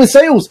 Same with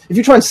sales. If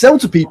you try and sell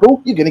to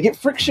people, you're going to get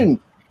friction.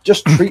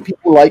 Just treat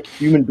people like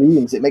human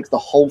beings. It makes the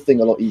whole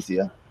thing a lot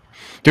easier.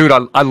 Dude,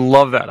 I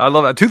love that. I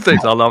love that. Two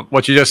things I love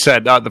what you just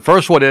said. The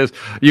first one is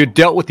you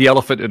dealt with the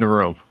elephant in the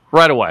room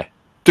right away.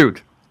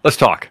 Dude, let's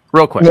talk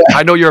real quick. Yeah.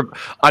 I know you're a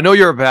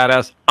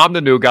badass. I'm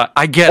the new guy.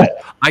 I get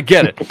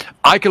it.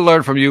 I can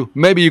learn from you.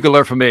 Maybe you can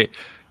learn from me.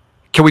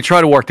 Can we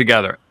try to work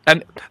together?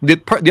 And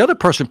the other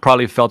person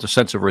probably felt a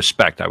sense of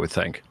respect, I would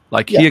think.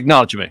 Like he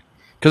acknowledged me.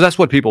 Because that's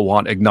what people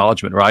want,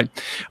 acknowledgement, right?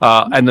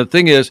 And the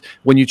thing is,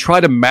 when you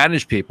try to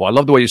manage people, I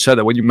love the way you said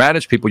that. When you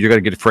manage people, you're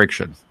going to get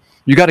friction.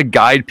 You got to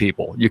guide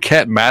people. You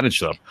can't manage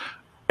them.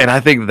 And I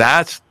think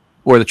that's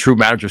where the true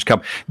managers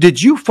come.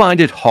 Did you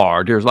find it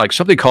hard? There's like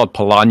something called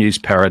Polanyi's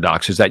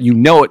paradox, is that you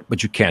know it,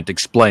 but you can't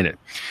explain it.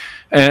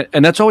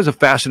 And that's always a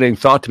fascinating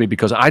thought to me,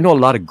 because I know a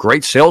lot of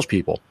great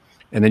salespeople.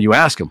 And then you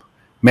ask them,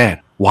 man,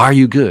 why are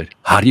you good?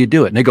 How do you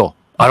do it? And they go,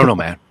 I don't know,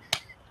 man.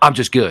 I'm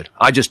just good.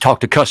 I just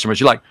talk to customers.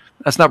 You're like,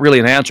 that's not really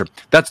an answer.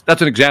 That's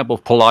an example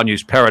of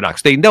Polanyi's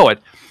paradox. They know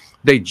it.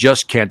 They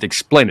just can't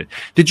explain it.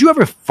 Did you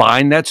ever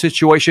find that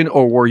situation,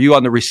 or were you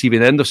on the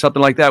receiving end of something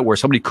like that where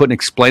somebody couldn't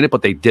explain it,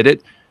 but they did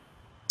it?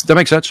 Does that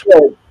make sense? Yeah,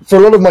 for a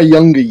lot of my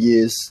younger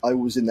years, I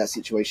was in that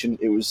situation.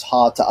 It was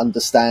hard to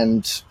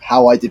understand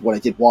how I did what I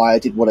did, why I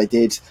did what I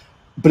did.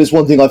 But it's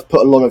one thing I've put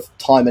a lot of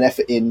time and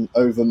effort in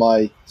over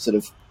my sort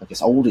of, I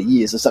guess, older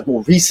years, or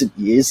more recent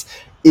years,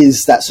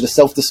 is that sort of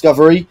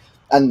self-discovery.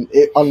 And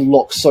it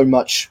unlocks so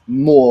much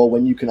more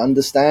when you can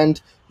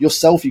understand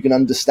yourself. You can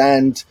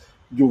understand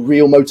your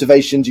real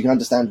motivations. You can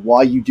understand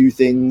why you do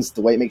things,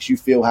 the way it makes you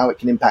feel, how it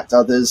can impact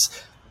others.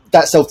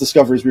 That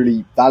self-discovery is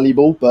really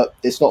valuable, but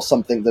it's not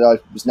something that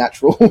I was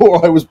natural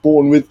or I was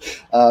born with.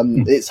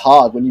 It's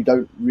hard when you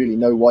don't really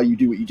know why you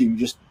do what you do. You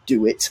just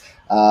do it.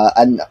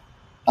 And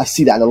I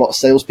see that in a lot of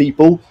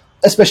salespeople,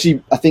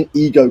 especially I think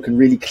ego can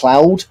really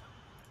cloud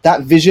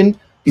that vision.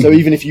 So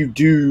even if you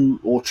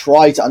do or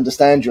try to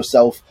understand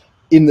yourself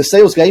in the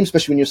sales game,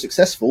 especially when you're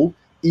successful,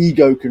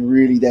 ego can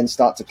really then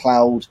start to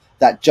cloud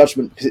that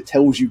judgment, because it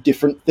tells you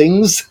different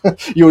things.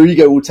 Your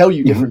ego will tell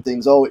you different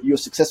things. Oh, you're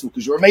successful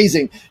because you're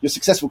amazing. You're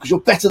successful because you're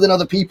better than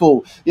other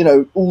people. You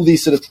know, all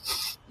these sort of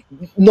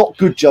not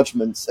good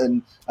judgments.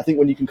 And I think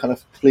when you can kind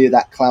of clear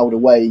that cloud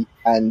away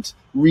and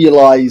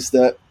realize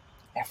that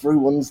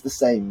everyone's the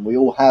same. We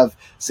all have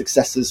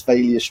successes,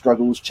 failures,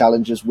 struggles,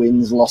 challenges,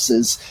 wins,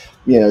 losses.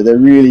 You know, there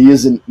really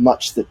isn't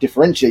much that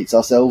differentiates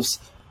ourselves.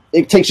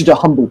 It takes you to a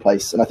humble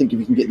place, and I think if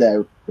you can get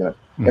there, you know,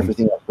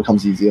 everything else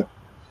becomes easier.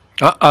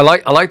 I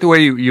like the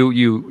way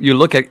you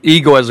look at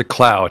ego as a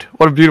cloud.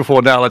 What a beautiful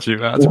analogy,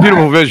 man. It's a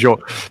beautiful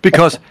visual,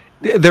 because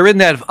they're in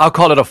that, I'll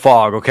call it a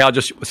fog, okay?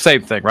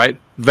 Same thing, right?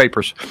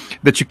 Vapors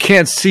that you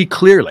can't see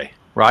clearly,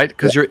 right?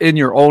 Because you're in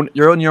your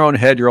own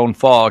head, your own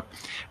fog.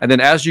 And then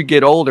as you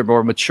get older,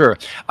 more mature,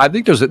 I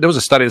think there was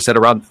a study that said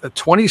around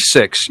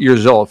 26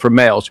 years old for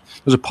males,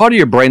 there's a part of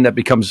your brain that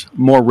becomes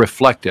more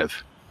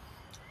reflective,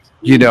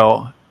 you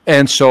know?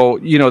 And so,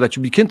 you know, that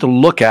you begin to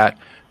look at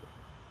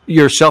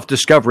your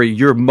self-discovery,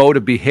 your mode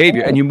of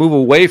behavior, and you move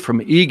away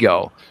from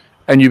ego,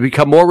 and you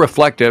become more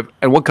reflective,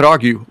 and one could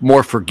argue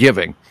more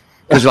forgiving.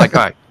 Because you're like,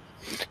 all right,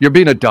 you're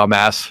being a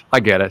dumbass. I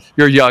get it.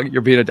 You're young.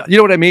 You're being a you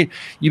know what I mean?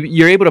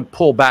 You're able to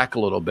pull back a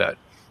little bit.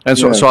 And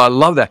so, so I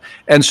love that.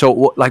 And so,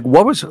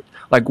 what was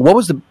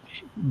the,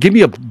 give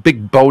me a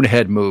big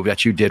bonehead move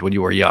that you did when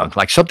you were young,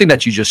 like something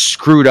that you just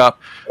screwed up,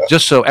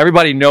 just so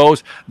everybody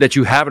knows that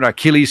you have an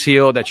Achilles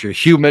heel, that you're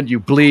human, you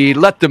bleed.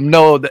 Let them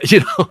know that,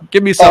 you know,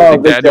 give me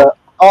something, Daniel.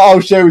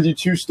 I'll share with you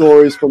two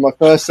stories from my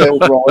first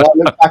sales role. And I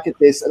look back at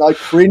this and I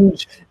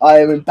cringe. I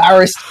am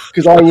embarrassed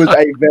because I was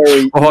a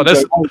very now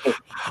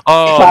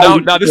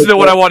this is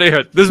what I want to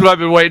hear. This is what I've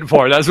been waiting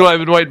for. That's what I've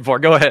been waiting for.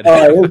 Go ahead.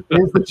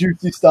 Here's the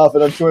juicy stuff,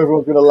 and I'm sure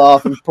everyone's going to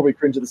laugh and probably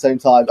cringe at the same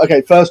time.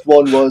 Okay, first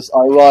one was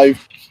I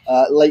arrived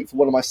late for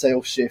one of my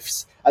sales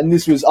shifts. And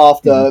this was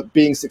after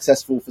being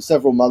successful for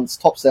several months,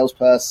 top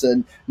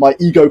salesperson. My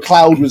ego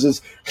cloud was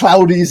as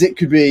cloudy as it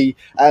could be.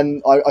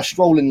 And I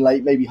stroll in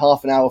late, maybe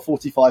half an hour,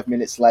 45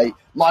 minutes late.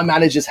 My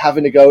manager's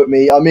having a go at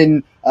me. I'm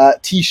in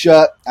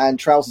T-shirt and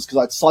trousers because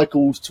I'd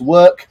cycled to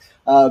work.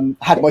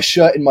 Had my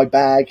shirt in my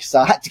bag,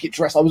 so I had to get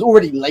dressed. I was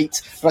already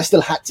late, but I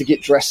still had to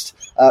get dressed,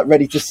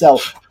 ready to sell.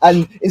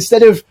 And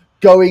instead of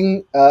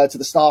going to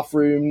the staff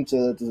room,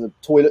 to the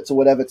toilets or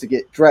whatever to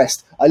get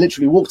dressed. I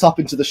literally walked up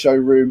into the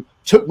showroom,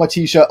 took my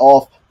t-shirt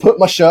off, put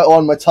my shirt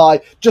on, my tie,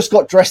 just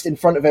got dressed in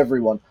front of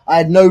everyone. I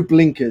had no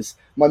blinkers.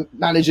 My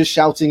manager's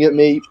shouting at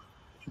me.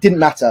 Didn't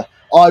matter.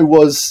 I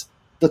was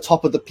the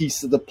top of the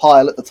piece of the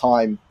pile at the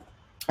time.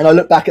 And I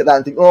look back at that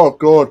and think, oh,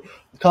 God,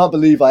 I can't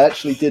believe I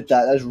actually did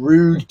that. That's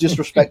rude,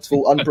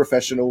 disrespectful,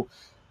 unprofessional.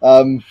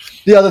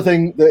 The other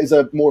thing that is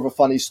more of a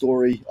funny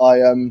story,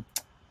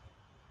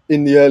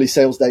 in the early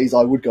sales days,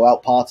 I would go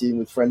out partying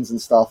with friends and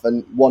stuff.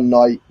 And one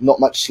night, not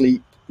much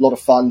sleep, a lot of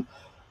fun.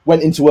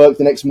 Went into work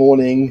the next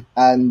morning,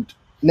 and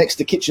next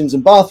to kitchens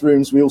and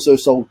bathrooms, we also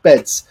sold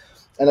beds.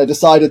 And I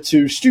decided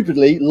to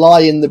stupidly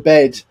lie in the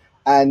bed.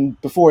 And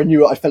before I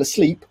knew it, I fell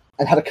asleep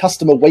and had a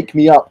customer wake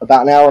me up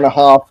about an hour and a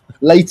half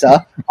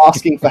later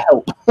asking for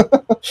help.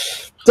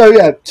 So,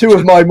 yeah, two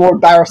of my more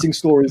embarrassing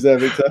stories there,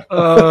 Victor.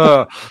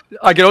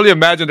 I can only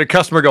imagine the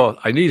customer going,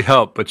 I need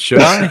help, but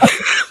should I?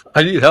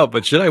 I need help,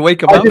 but should I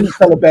wake him up? I didn't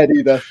sell a bed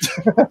either.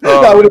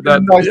 That would have been a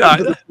nice end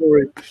to the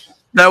story.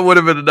 That would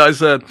have been a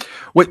nice end.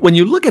 When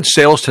you look at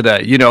sales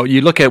today, you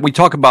look at, we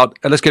talk about,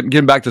 and let's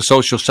get back to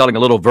social selling, a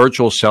little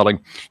virtual selling.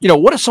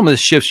 What are some of the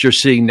shifts you're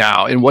seeing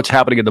now and what's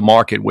happening in the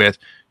market with,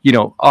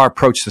 our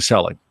approach to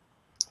selling?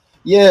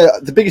 Yeah,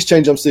 the biggest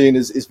change I'm seeing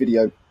is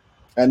video.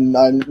 And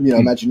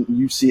imagine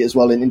you see it as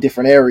well in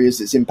different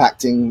areas. It's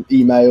impacting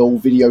email,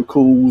 video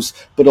calls,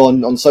 but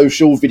on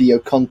social, video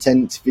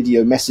content,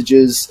 video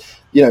messages.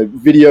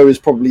 Video is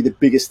probably the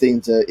biggest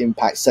thing to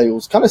impact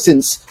sales, kind of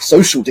since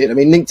social did. I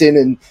mean, LinkedIn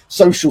and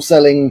social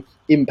selling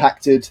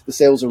impacted the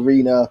sales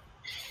arena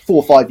 4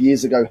 or 5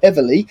 years ago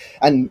heavily,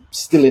 and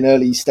still in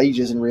early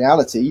stages in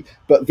reality.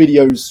 But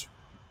video's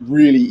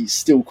really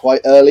still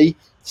quite early.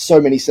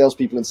 So many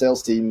salespeople and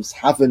sales teams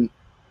haven't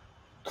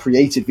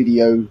created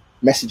video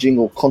messaging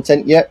or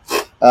content yet.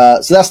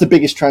 So that's the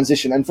biggest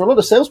transition. And for a lot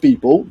of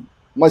salespeople,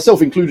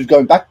 myself included,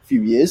 going back a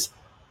few years,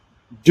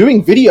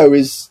 doing video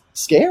is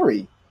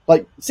scary.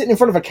 Like sitting in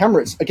front of a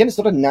camera, it's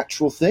not a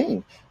natural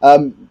thing.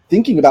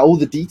 Thinking about all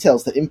the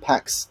details that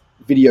impacts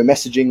video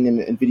messaging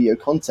and video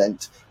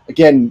content,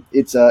 again,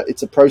 it's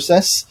a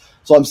process.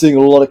 So I'm seeing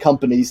a lot of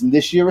companies, and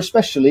this year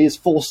especially has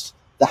forced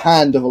the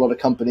hand of a lot of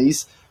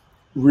companies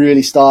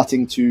really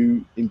starting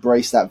to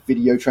embrace that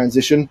video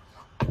transition.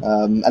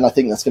 And I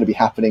think that's going to be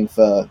happening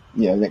for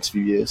the next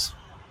few years.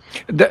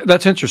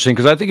 That's interesting,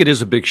 because I think it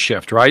is a big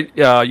shift, right?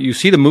 You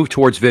see the move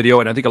towards video,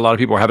 and I think a lot of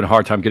people are having a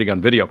hard time getting on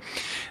video.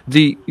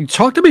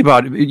 Talk to me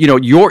about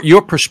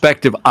your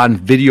perspective on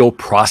video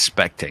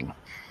prospecting,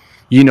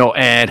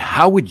 and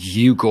how would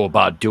you go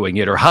about doing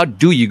it, or how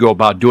do you go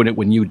about doing it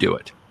when you do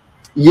it?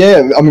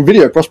 Yeah, I mean,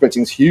 video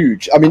prospecting is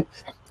huge. I mean,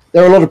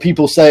 there are a lot of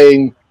people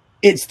saying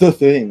it's the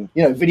thing.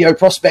 Video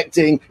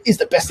prospecting is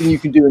the best thing you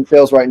can do in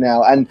sales right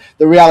now. And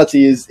the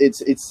reality is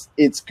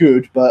it's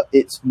good, but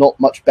it's not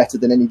much better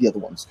than any of the other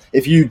ones.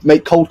 If you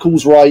make cold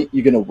calls right,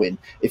 you're going to win.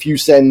 If you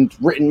send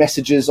written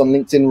messages on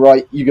LinkedIn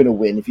right, you're going to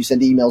win. If you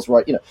send emails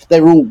right,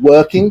 they're all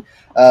working.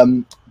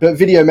 But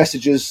video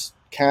messages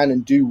can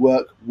and do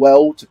work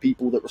well to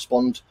people that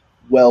respond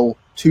well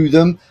to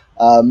them.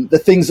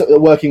 The things that are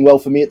working well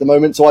for me at the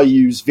moment, so I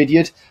use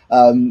Vidyard.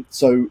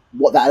 So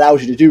what that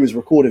allows you to do is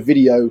record a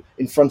video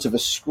in front of a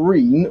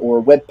screen or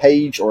a web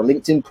page or a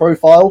LinkedIn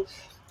profile.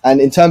 And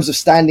in terms of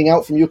standing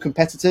out from your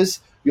competitors,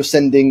 you're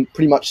sending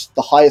pretty much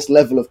the highest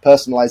level of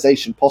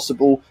personalization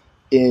possible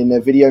in a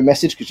video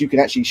message, because you can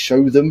actually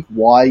show them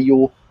why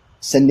you're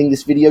sending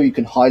this video. You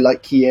can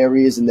highlight key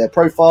areas in their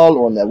profile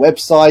or on their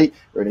website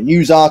or in a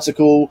news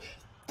article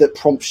that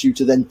prompts you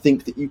to then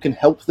think that you can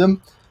help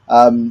them.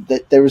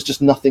 That there is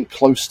just nothing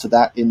close to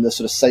that in the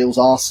sort of sales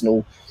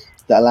arsenal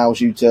that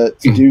allows you to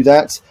do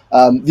that.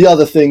 The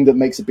other thing that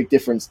makes a big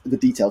difference, the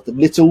details, the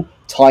little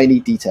tiny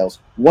details.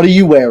 What are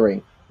you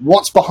wearing?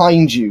 What's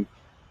behind you?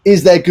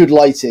 Is there good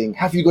lighting?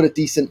 Have you got a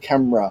decent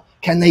camera?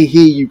 Can they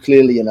hear you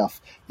clearly enough?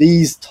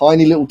 These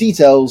tiny little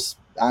details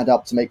add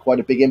up to make quite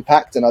a big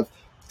impact. And I've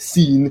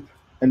seen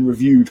and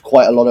reviewed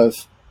quite a lot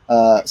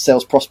of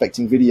sales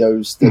prospecting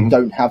videos that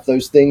don't have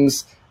those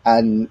things.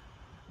 And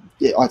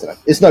I don't know.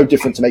 It's no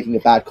different to making a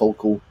bad cold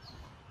call.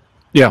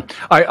 Yeah.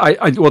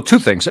 Well, two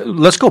things.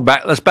 Let's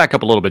back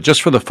up a little bit,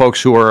 just for the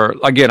folks who are,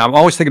 again, I'm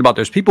always thinking about,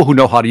 there's people who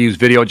know how to use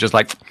video, just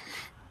like,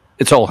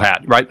 it's old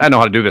hat, right? I know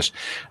how to do this.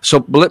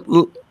 So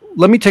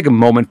let me take a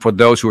moment for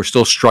those who are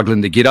still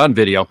struggling to get on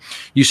video.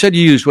 You said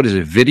you used, what is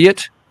it,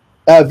 Vidyard?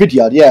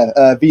 Vidyard, yeah.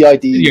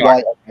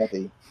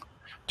 Vidyard.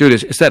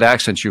 Dude, it's that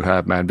accent you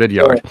have, man.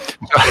 Vidyard.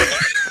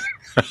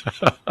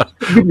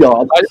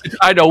 Vidyard.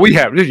 I know we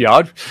have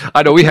Vidyard.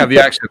 I know we have the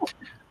accent.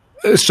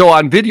 So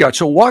on Vidyard,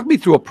 so walk me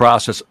through a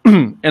process.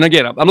 And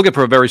again, I'm looking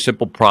for a very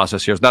simple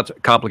process here. It's not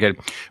complicated.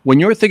 When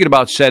you're thinking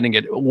about sending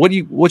it,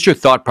 what's your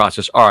thought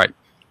process? All right,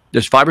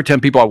 there's 5 or 10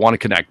 people I want to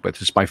connect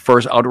with. It's my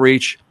first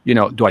outreach.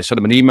 Do I send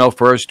them an email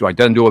first? Do I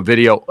then do a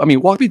video? I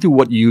mean, walk me through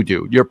what you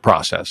do, your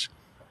process.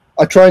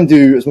 I try and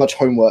do as much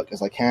homework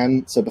as I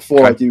can. So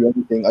before I do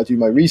anything, I do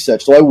my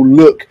research. So I will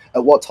look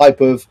at what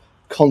type of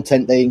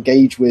content they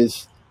engage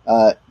with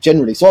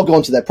generally. So I'll go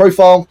onto their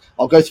profile,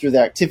 I'll go through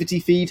their activity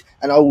feed,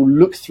 and I will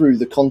look through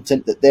the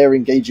content that they're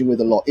engaging with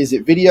a lot. Is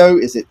it video?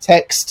 Is it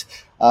text?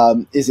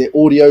 Is it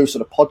audio,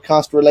 sort of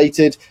podcast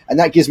related? And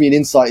that gives me an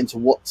insight into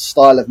what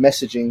style of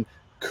messaging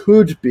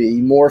could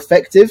be more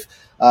effective.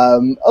 A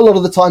lot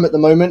of the time at the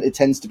moment, it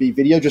tends to be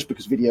video, just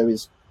because video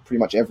is pretty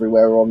much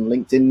everywhere on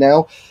LinkedIn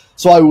now.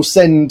 So I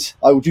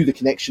will do the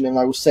connection, and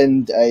I will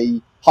send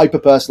a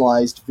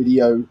hyper-personalized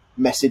video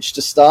message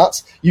to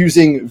start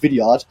using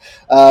Vidyard.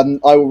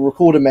 I will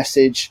record a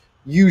message,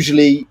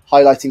 usually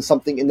highlighting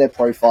something in their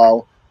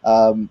profile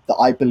that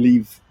I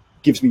believe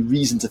gives me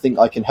reason to think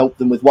I can help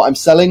them with what I'm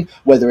selling,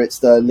 whether it's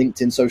the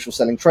LinkedIn social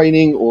selling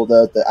training or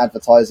the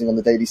advertising on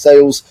the daily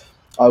sales.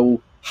 I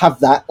will have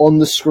that on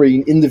the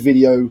screen in the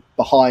video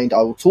behind.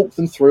 I will talk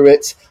them through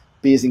it,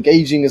 be as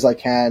engaging as I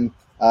can,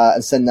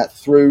 and send that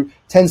through.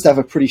 Tends to have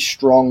a pretty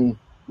strong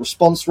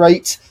response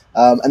rate.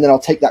 And then I'll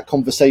take that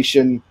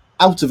conversation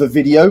out of a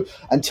video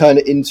and turn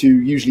it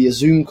into usually a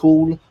Zoom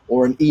call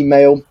or an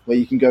email where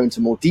you can go into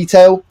more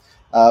detail.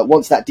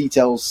 Once that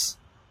detail's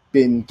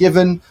been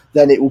given,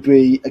 then it will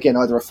be, again,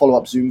 either a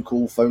follow-up Zoom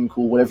call, phone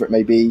call, whatever it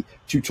may be,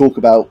 to talk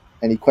about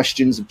any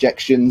questions,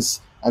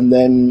 objections, and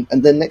then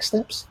next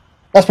steps.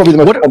 That's probably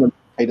the most common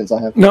cadence I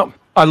have. No,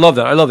 I love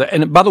that. I love that.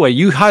 And by the way,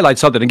 you highlight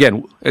something,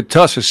 again,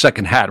 to us is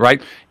second hat,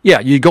 right? Yeah,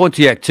 you go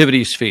into the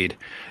activities feed.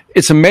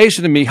 It's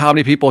amazing to me how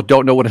many people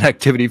don't know what an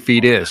activity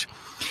feed is,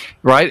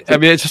 right? I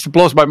mean, it just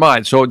blows my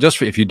mind. So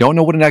if you don't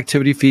know what an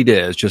activity feed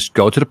is, just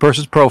go to the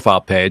person's profile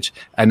page,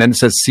 and then it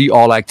says see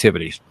all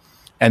activities.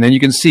 And then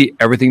you can see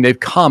everything they've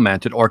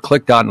commented or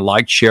clicked on,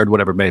 liked, shared,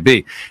 whatever it may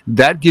be.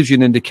 That gives you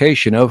an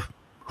indication of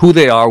who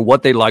they are,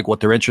 what they like, what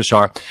their interests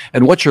are,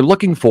 and what you're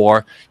looking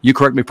for. You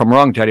correct me if I'm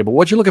wrong, Teddy, but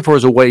what you're looking for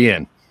is a way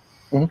in,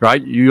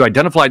 right? You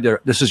identified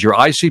this is your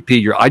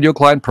ICP, your ideal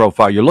client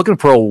profile. You're looking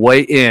for a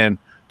way in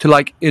to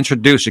like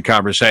introduce a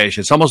conversation.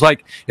 It's almost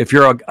like if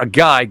you're a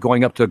guy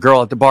going up to a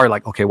girl at the bar, you're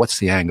like, okay, what's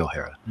the angle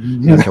here?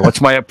 Okay,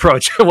 what's my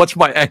approach? What's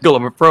my angle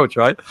of approach,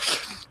 right?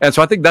 And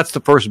so I think that's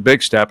the first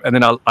big step. And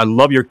then I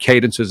love your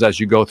cadences as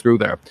you go through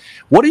there.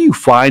 What are you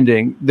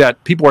finding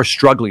that people are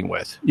struggling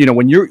with? You know,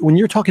 when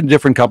you're talking to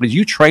different companies,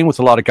 you train with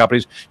a lot of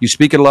companies, you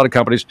speak at a lot of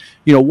companies.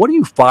 You know, what are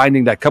you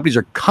finding that companies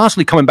are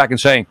constantly coming back and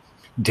saying,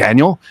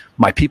 Daniel,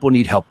 my people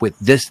need help with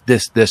this,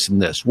 this, this,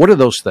 and this? What are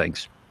those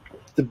things?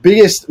 The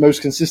biggest,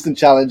 most consistent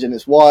challenge, and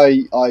it's why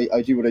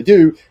I do what I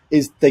do,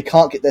 is they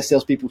can't get their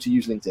salespeople to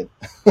use LinkedIn.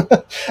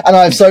 And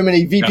I have so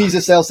many VPs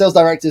of sales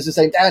directors who are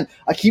saying, Dan,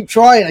 I keep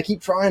trying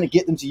to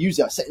get them to use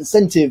it. I set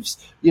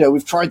incentives,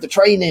 we've tried the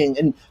training,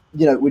 and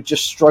we're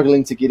just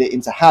struggling to get it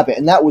into habit.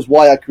 And that was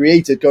why I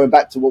created, going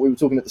back to what we were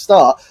talking at the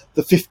start,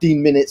 the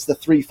 15 minutes, the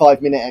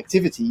 5-minute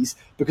activities,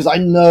 because I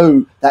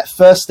know that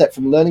first step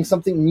from learning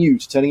something new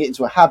to turning it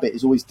into a habit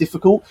is always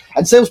difficult.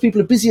 And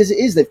salespeople are busy as it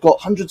is. They've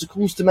got hundreds of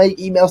calls to make,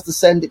 emails to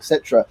send,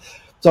 etc.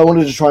 So I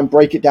wanted to try and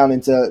break it down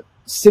into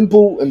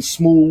simple and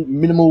small,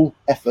 minimal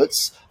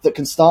efforts that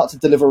can start to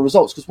deliver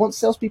results. Because once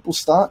salespeople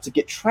start to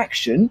get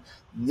traction,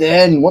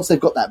 then once they've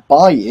got that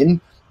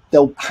buy-in,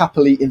 they'll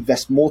happily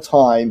invest more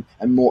time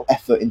and more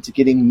effort into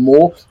getting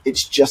more.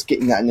 It's just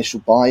getting that initial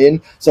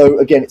buy-in. So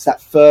again, it's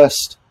that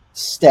first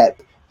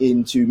step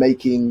into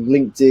making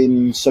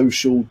LinkedIn,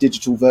 social,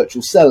 digital,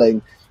 virtual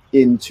selling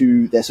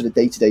into their sort of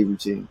day-to-day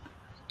routine.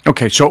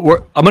 Okay, so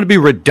I'm going to be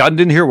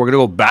redundant here. We're going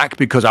to go back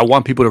because I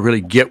want people to really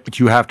get what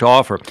you have to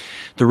offer.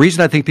 The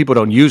reason I think people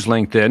don't use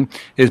LinkedIn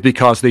is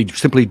because they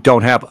simply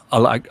don't have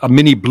a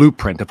mini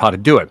blueprint of how to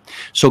do it.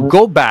 So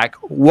go back,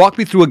 walk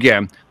me through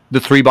again the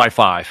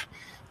 3x5.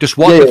 Just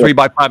walk the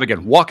 3x5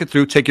 again. Walk it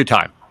through. Take your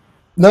time.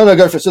 No,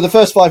 go for it. So the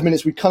first 5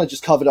 minutes we kind of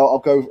just covered. I'll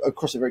go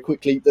across it very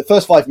quickly. The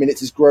first 5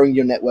 minutes is growing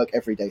your network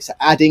every day. So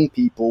adding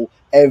people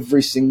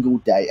every single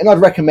day. And I'd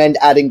recommend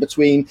adding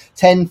between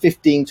 10,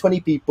 15, 20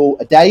 people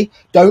a day.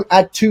 Don't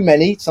add too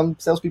many. Some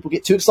salespeople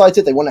get too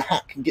excited. They want to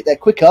hack and get there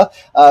quicker.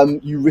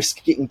 You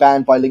risk getting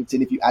banned by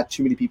LinkedIn if you add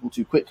too many people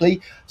too quickly.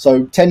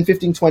 So 10,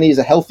 15, 20 is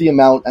a healthy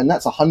amount. And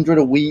that's 100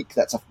 a week.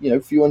 That's a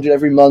few hundred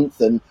every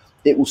month. And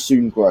it will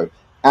soon grow.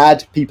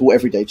 Add people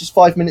every day. Just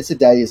 5 minutes a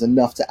day is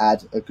enough to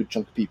add a good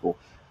chunk of people.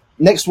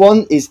 Next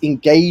one is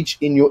engage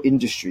in your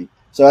industry.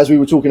 So as we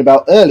were talking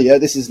about earlier,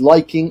 this is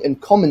liking and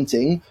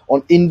commenting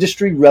on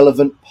industry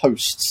relevant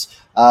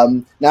posts.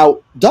 Now,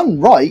 done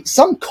right,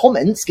 some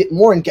comments get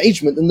more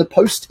engagement than the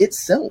post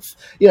itself.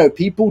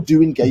 People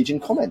do engage in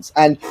comments,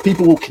 and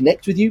people will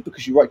connect with you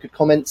because you write good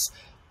comments.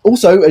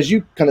 Also, as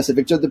you kind of said,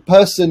 Victor, the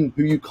person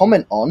who you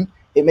comment on,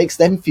 it makes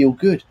them feel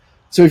good.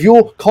 So if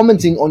you're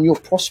commenting on your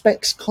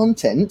prospects'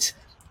 content,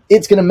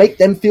 it's going to make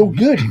them feel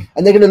good,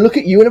 and they're going to look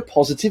at you in a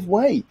positive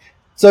way.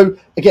 So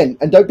again,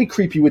 and don't be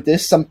creepy with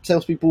this. Some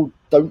salespeople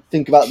don't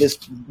think about this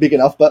big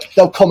enough, but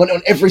they'll comment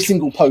on every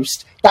single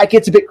post. That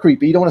gets a bit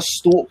creepy. You don't want to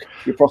stalk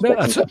your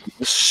prospects.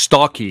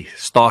 Stalky.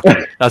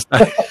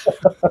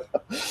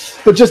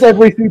 But just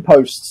every few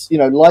posts,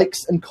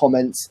 likes and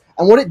comments,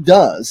 And what it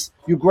does,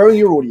 you're growing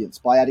your audience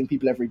by adding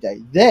people every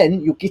day.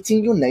 Then you're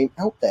getting your name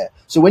out there.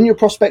 So when your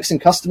prospects and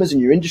customers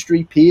and your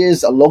industry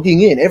peers are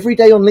logging in every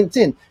day on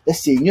LinkedIn, they're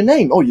seeing your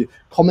name. Oh, you're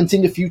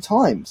commenting a few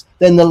times.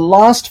 Then the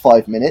last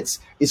 5 minutes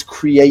is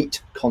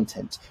create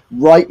content.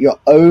 Write your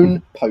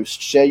own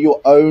post, share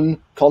your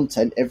own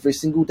content every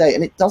single day.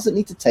 And it doesn't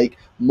need to take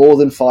more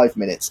than 5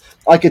 minutes.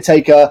 I could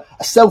take a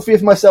selfie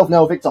of myself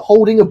now, Victor,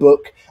 holding a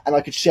book, and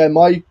I could share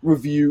my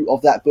review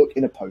of that book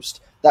in a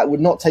post. That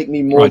would not take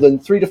me more than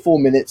 3 to 4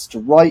 minutes to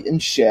write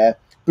and share.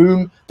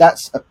 Boom,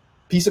 that's a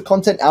piece of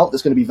content out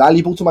that's going to be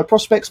valuable to my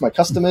prospects, my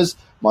customers,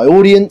 my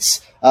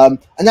audience. And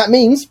that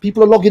means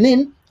people are logging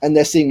in and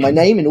they're seeing my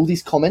name in all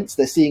these comments.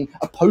 They're seeing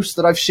a post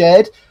that I've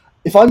shared.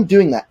 If I'm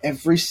doing that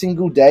every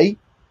single day,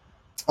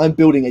 I'm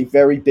building a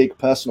very big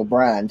personal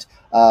brand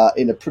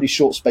in a pretty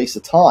short space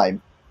of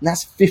time. And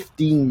that's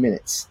 15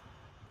 minutes.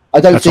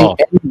 I don't think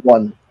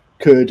anyone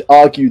could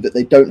argue that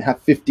they don't have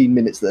 15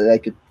 minutes that they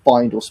could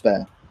find or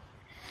spare.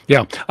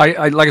 Yeah,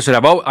 I like I said,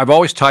 I've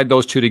always tied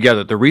those two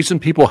together. The reason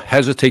people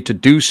hesitate to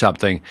do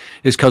something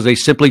is because they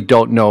simply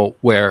don't know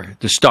where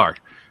to start.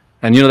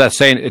 And you know that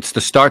saying, it's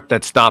the start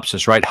that stops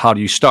us, right? How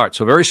do you start?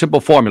 So very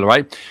simple formula,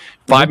 right?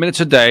 5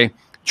 minutes a day,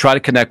 try to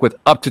connect with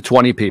up to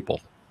 20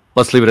 people.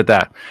 Let's leave it at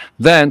that.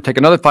 Then take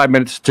another 5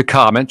 minutes to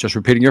comment, just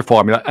repeating your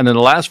formula. And then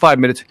the last 5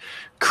 minutes,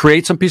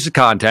 create some piece of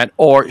content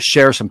or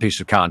share some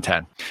piece of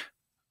content.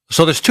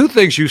 So there's two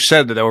things you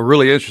said that were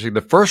really interesting. The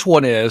first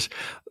one is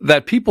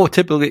that people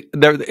typically,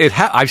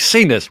 I've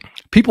seen this,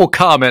 people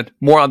comment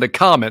more on the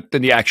comment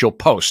than the actual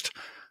post.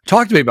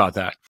 Talk to me about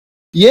that.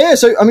 Yeah,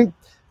 so I mean,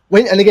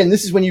 and again,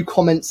 this is when you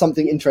comment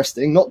something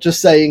interesting, not just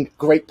saying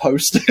great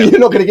post. You're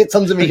not going to get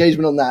tons of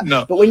engagement on that.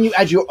 No. But when you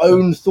add your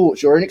own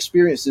thoughts, your own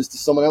experiences to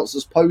someone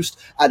else's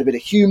post, add a bit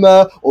of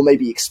humor or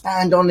maybe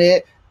expand on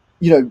it,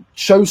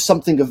 show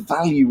something of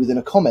value within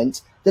a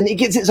comment, then it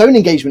gets its own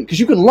engagement because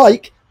you can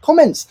like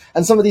comments,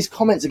 and some of these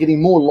comments are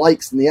getting more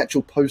likes than the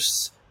actual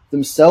posts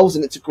themselves,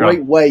 and it's a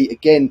great way,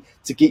 again,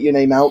 to get your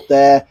name out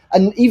there.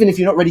 And even if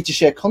you're not ready to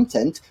share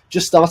content,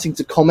 just starting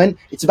to comment,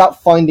 it's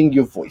about finding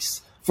your voice.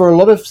 For a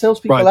lot of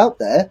salespeople out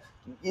there,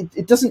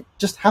 it doesn't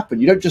just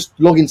happen. You don't just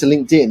log into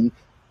LinkedIn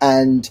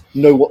and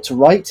know what to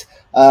write.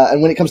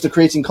 And when it comes to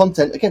creating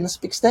content, again, that's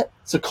a big step.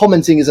 So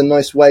commenting is a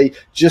nice way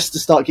just to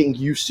start getting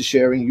used to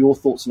sharing your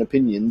thoughts and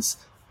opinions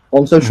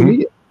on social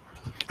media.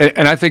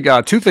 And I think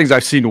two things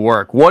I've seen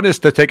work. One is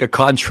to take a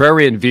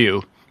contrarian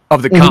view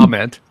of the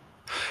comment,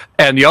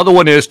 and the other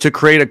one is to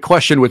create a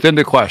question within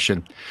the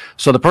question.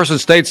 So the person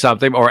states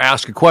something or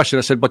asks a question.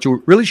 I said, but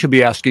you really should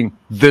be asking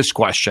this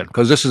question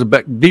because this is a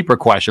bit deeper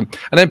question.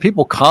 And then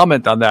people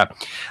comment on that.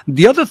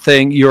 The other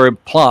thing you're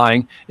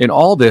implying in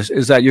all this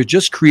is that you're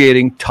just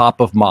creating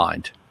top of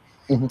mind.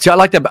 See, I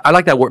like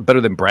that word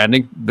better than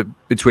branding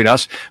between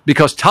us,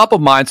 because top of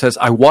mind says,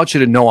 I want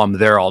you to know I'm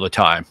there all the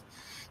time.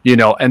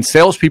 And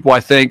salespeople, I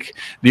think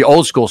the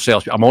old school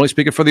salespeople, I'm only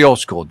speaking for the old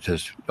school,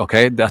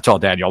 okay? That's all,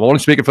 Daniel. I'm only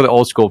speaking for the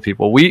old school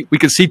people. We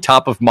can see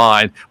top of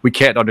mind. We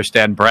can't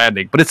understand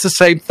branding, but it's the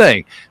same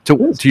thing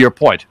to your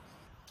point.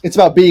 It's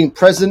about being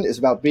present. It's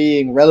about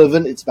being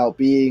relevant. It's about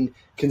being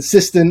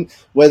consistent,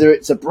 whether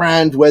it's a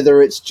brand,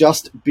 whether it's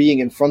just being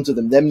in front of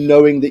them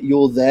knowing that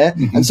you're there.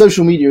 And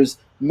social media has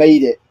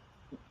made it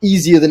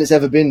easier than it's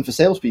ever been for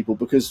salespeople,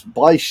 because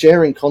by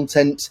sharing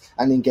content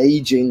and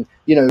engaging,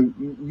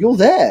 you're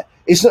there.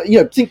 It's not,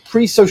 think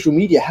pre-social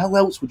media, how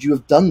else would you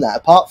have done that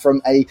apart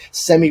from a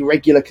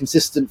semi-regular,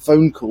 consistent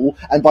phone call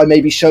and by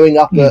maybe showing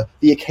up at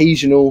the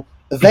occasional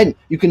event?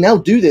 You can now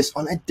do this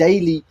on a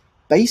daily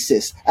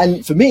basis.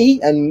 And for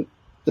me and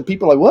the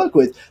people I work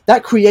with,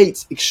 that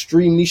creates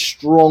extremely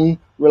strong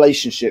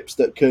relationships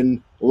that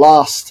can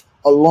last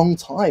a long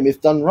time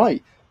if done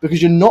right. Because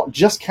you're not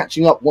just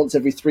catching up once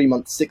every 3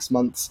 months, 6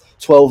 months,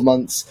 12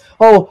 months.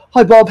 Oh,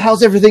 hi, Bob.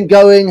 How's everything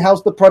going?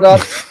 How's the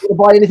product? Want to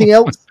buy anything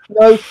else?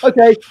 No.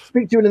 Okay.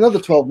 Speak to you in another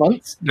 12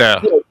 months.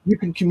 Yeah. You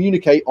can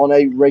communicate on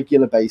a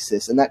regular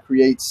basis, and that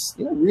creates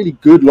really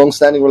good,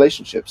 long-standing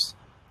relationships.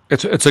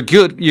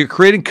 You're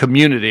creating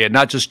community and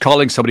not just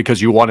calling somebody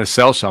because you want to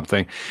sell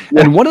something.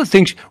 Yeah. And one of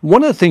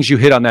the things you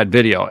hit on that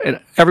video, and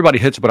everybody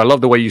hits it, but I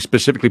love the way you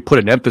specifically put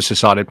an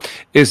emphasis on it,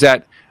 is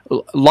that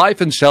life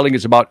in selling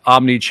is about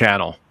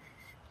omni-channel.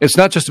 It's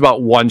not just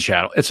about one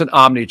channel. It's an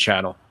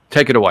omni-channel.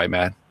 Take it away,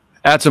 man.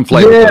 Add some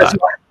flavor to that.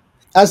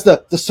 As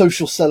the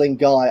social selling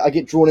guy, I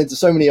get drawn into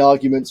so many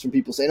arguments from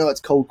people saying,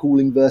 it's cold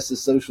calling versus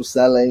social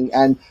selling.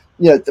 And,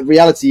 the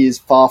reality is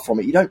far from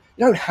it. You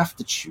don't have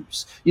to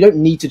choose. You don't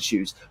need to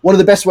choose. One of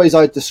the best ways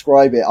I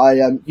describe it, I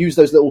use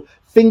those little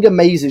finger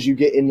mazes you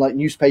get in like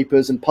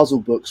newspapers and puzzle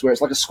books, where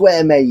it's like a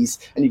square maze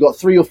and you've got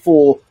 3 or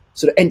 4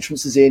 sort of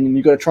entrances in, and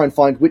you've got to try and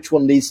find which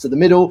one leads to the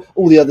middle.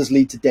 All the others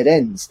lead to dead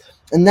ends.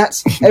 And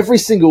that's every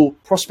single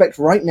prospect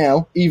right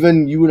now.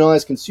 Even you and I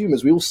as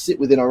consumers, we all sit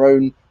within our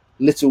own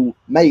little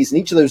maze,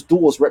 and each of those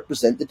doors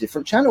represent the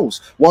different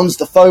channels. One's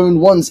the phone,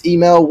 one's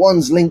email,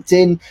 one's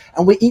LinkedIn,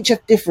 and we each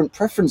have different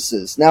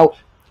preferences. Now,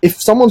 if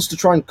someone's to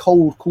try and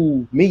cold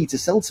call me to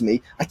sell to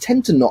me, I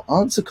tend to not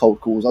answer cold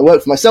calls. I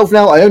work for myself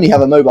now. I only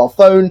have a mobile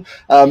phone.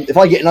 If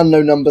I get an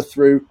unknown number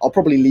through, I'll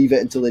probably leave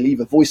it until they leave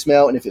a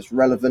voicemail. And if it's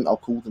relevant, I'll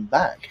call them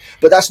back.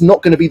 But that's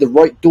not going to be the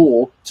right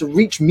door to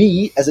reach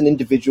me as an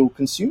individual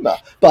consumer.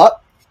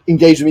 But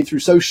engage with me through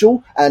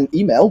social and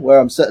email, where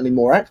I'm certainly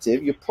more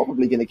active, you're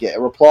probably going to get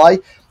a reply.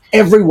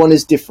 Everyone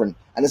is different.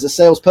 And as a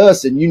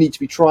salesperson, you need to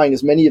be trying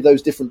as many of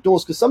those different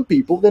doors, because some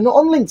people, they're not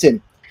on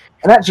LinkedIn.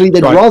 And actually,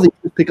 they'd rather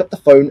you pick up the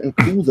phone and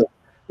call them.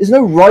 There's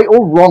no right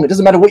or wrong. It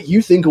doesn't matter what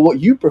you think or what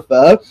you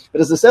prefer.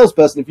 But as a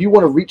salesperson, if you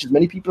want to reach as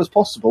many people as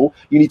possible,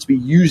 you need to be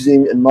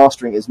using and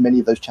mastering as many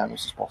of those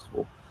channels as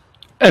possible.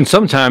 And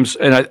sometimes,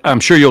 and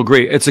I'm sure you'll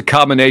agree, it's a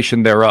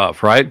combination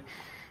thereof, right?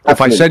 Absolutely.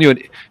 If I send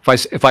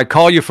you if I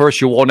call you first,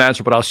 you won't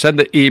answer, but I'll send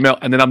the email,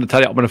 and then I'm going to tell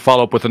you I'm going to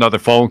follow up with another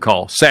phone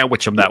call.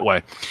 Sandwich them that way,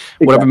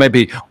 exactly. Whatever it may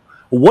be.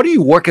 What are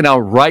you working on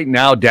right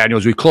now, Daniel,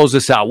 as we close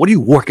this out? What are you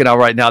working on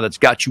right now that's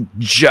got you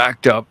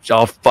jacked up,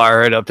 all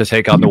fired up to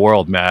take on the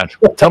world, man?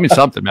 Tell me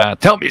something, man.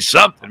 Tell me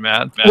something,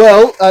 man.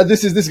 Well,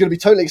 this is going to be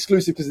totally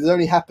exclusive because it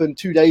only happened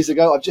 2 days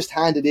ago. I've just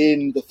handed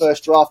in the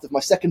first draft of my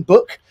second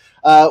book,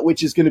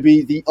 which is going to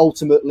be the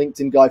ultimate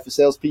LinkedIn guide for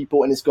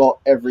salespeople, and it's got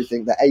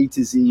everything, the A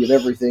to Z of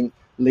everything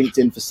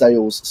LinkedIn for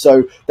sales.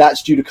 So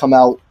that's due to come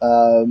out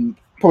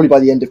probably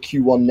by the end of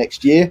Q1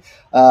 next year.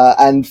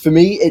 And for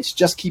me, it's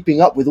just keeping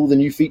up with all the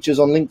new features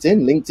on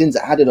LinkedIn. LinkedIn's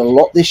added a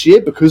lot this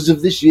year because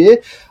of this year.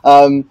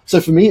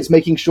 So for me, it's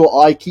making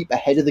sure I keep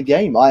ahead of the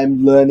game. I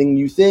am learning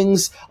new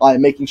things. I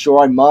am making sure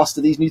I master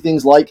these new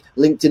things like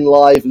LinkedIn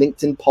Live,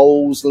 LinkedIn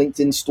Polls,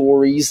 LinkedIn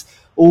Stories,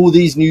 all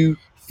these new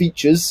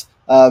features.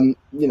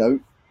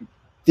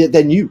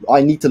 They're new.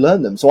 I need to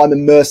learn them. So I'm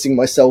immersing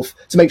myself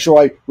to make sure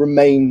I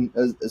remain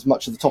as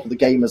much at the top of the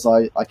game as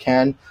I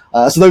can.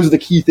 So those are the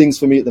key things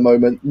for me at the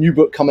moment. New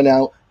book coming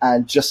out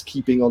and just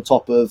keeping on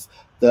top of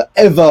the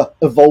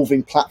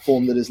ever-evolving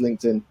platform that is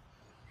LinkedIn.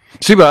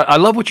 See, but I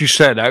love what you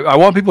said. I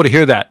want people to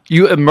hear that.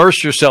 You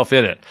immerse yourself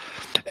in it,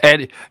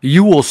 and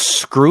you will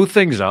screw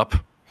things up.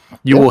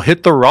 You will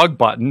hit the wrong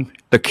button.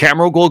 The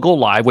camera will go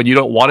live when you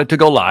don't want it to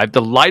go live.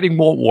 The lighting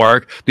won't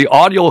work. The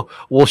audio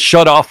will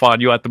shut off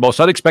on you at the most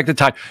unexpected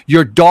time.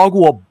 Your dog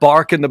will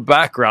bark in the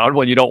background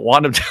when you don't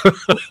want him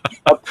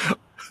to.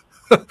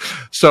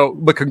 So,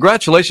 but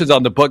congratulations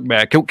on the book,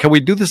 man. Can we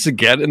do this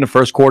again in the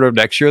first quarter of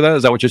next year then?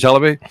 Is that what you're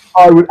telling me?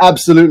 I would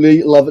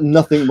absolutely love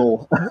nothing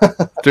more.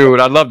 Dude,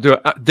 I'd love to.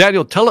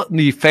 Daniel, tell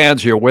the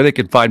fans here where they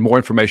can find more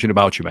information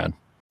about you, man.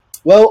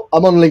 Well,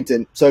 I'm on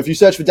LinkedIn. So if you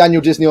search for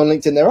Daniel Disney on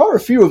LinkedIn, there are a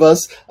few of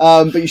us,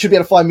 but you should be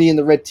able to find me in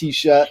the red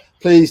T-shirt.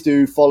 Please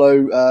do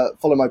follow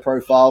my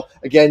profile.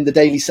 Again, the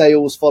daily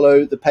sales,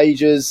 follow the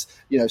pages.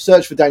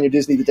 Search for Daniel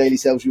Disney, the daily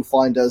sales. You'll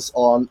find us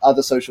on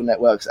other social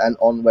networks and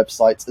on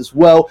websites as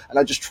well. And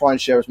I just try and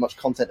share as much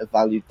content of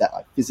value that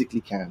I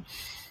physically can.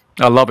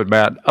 I love it,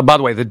 man. By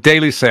the way, the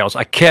daily sales,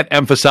 I can't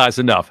emphasize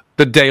enough.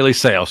 The daily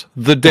sales,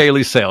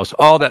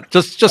 all that.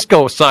 Just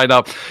go sign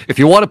up. If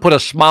you want to put a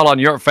smile on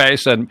your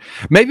face and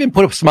maybe even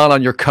put a smile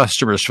on your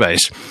customer's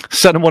face,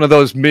 send them one of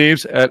those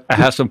memes and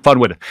have some fun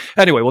with it.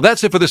 Anyway, well,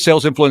 that's it for the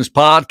Sales Influence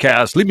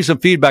Podcast. Leave me some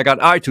feedback on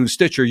iTunes,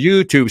 Stitcher,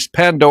 YouTube,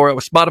 Pandora,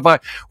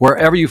 Spotify,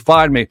 wherever you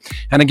find me.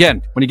 And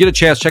again, when you get a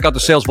chance, check out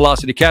the Sales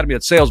Velocity Academy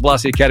at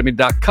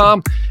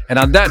salesvelocityacademy.com. And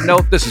on that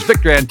note, this is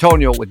Victor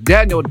Antonio with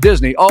Daniel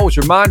Disney, always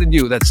reminding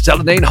you that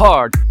selling ain't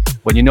hard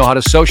when you know how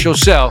to social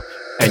sell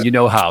and you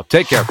know how.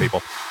 Take care,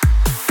 people.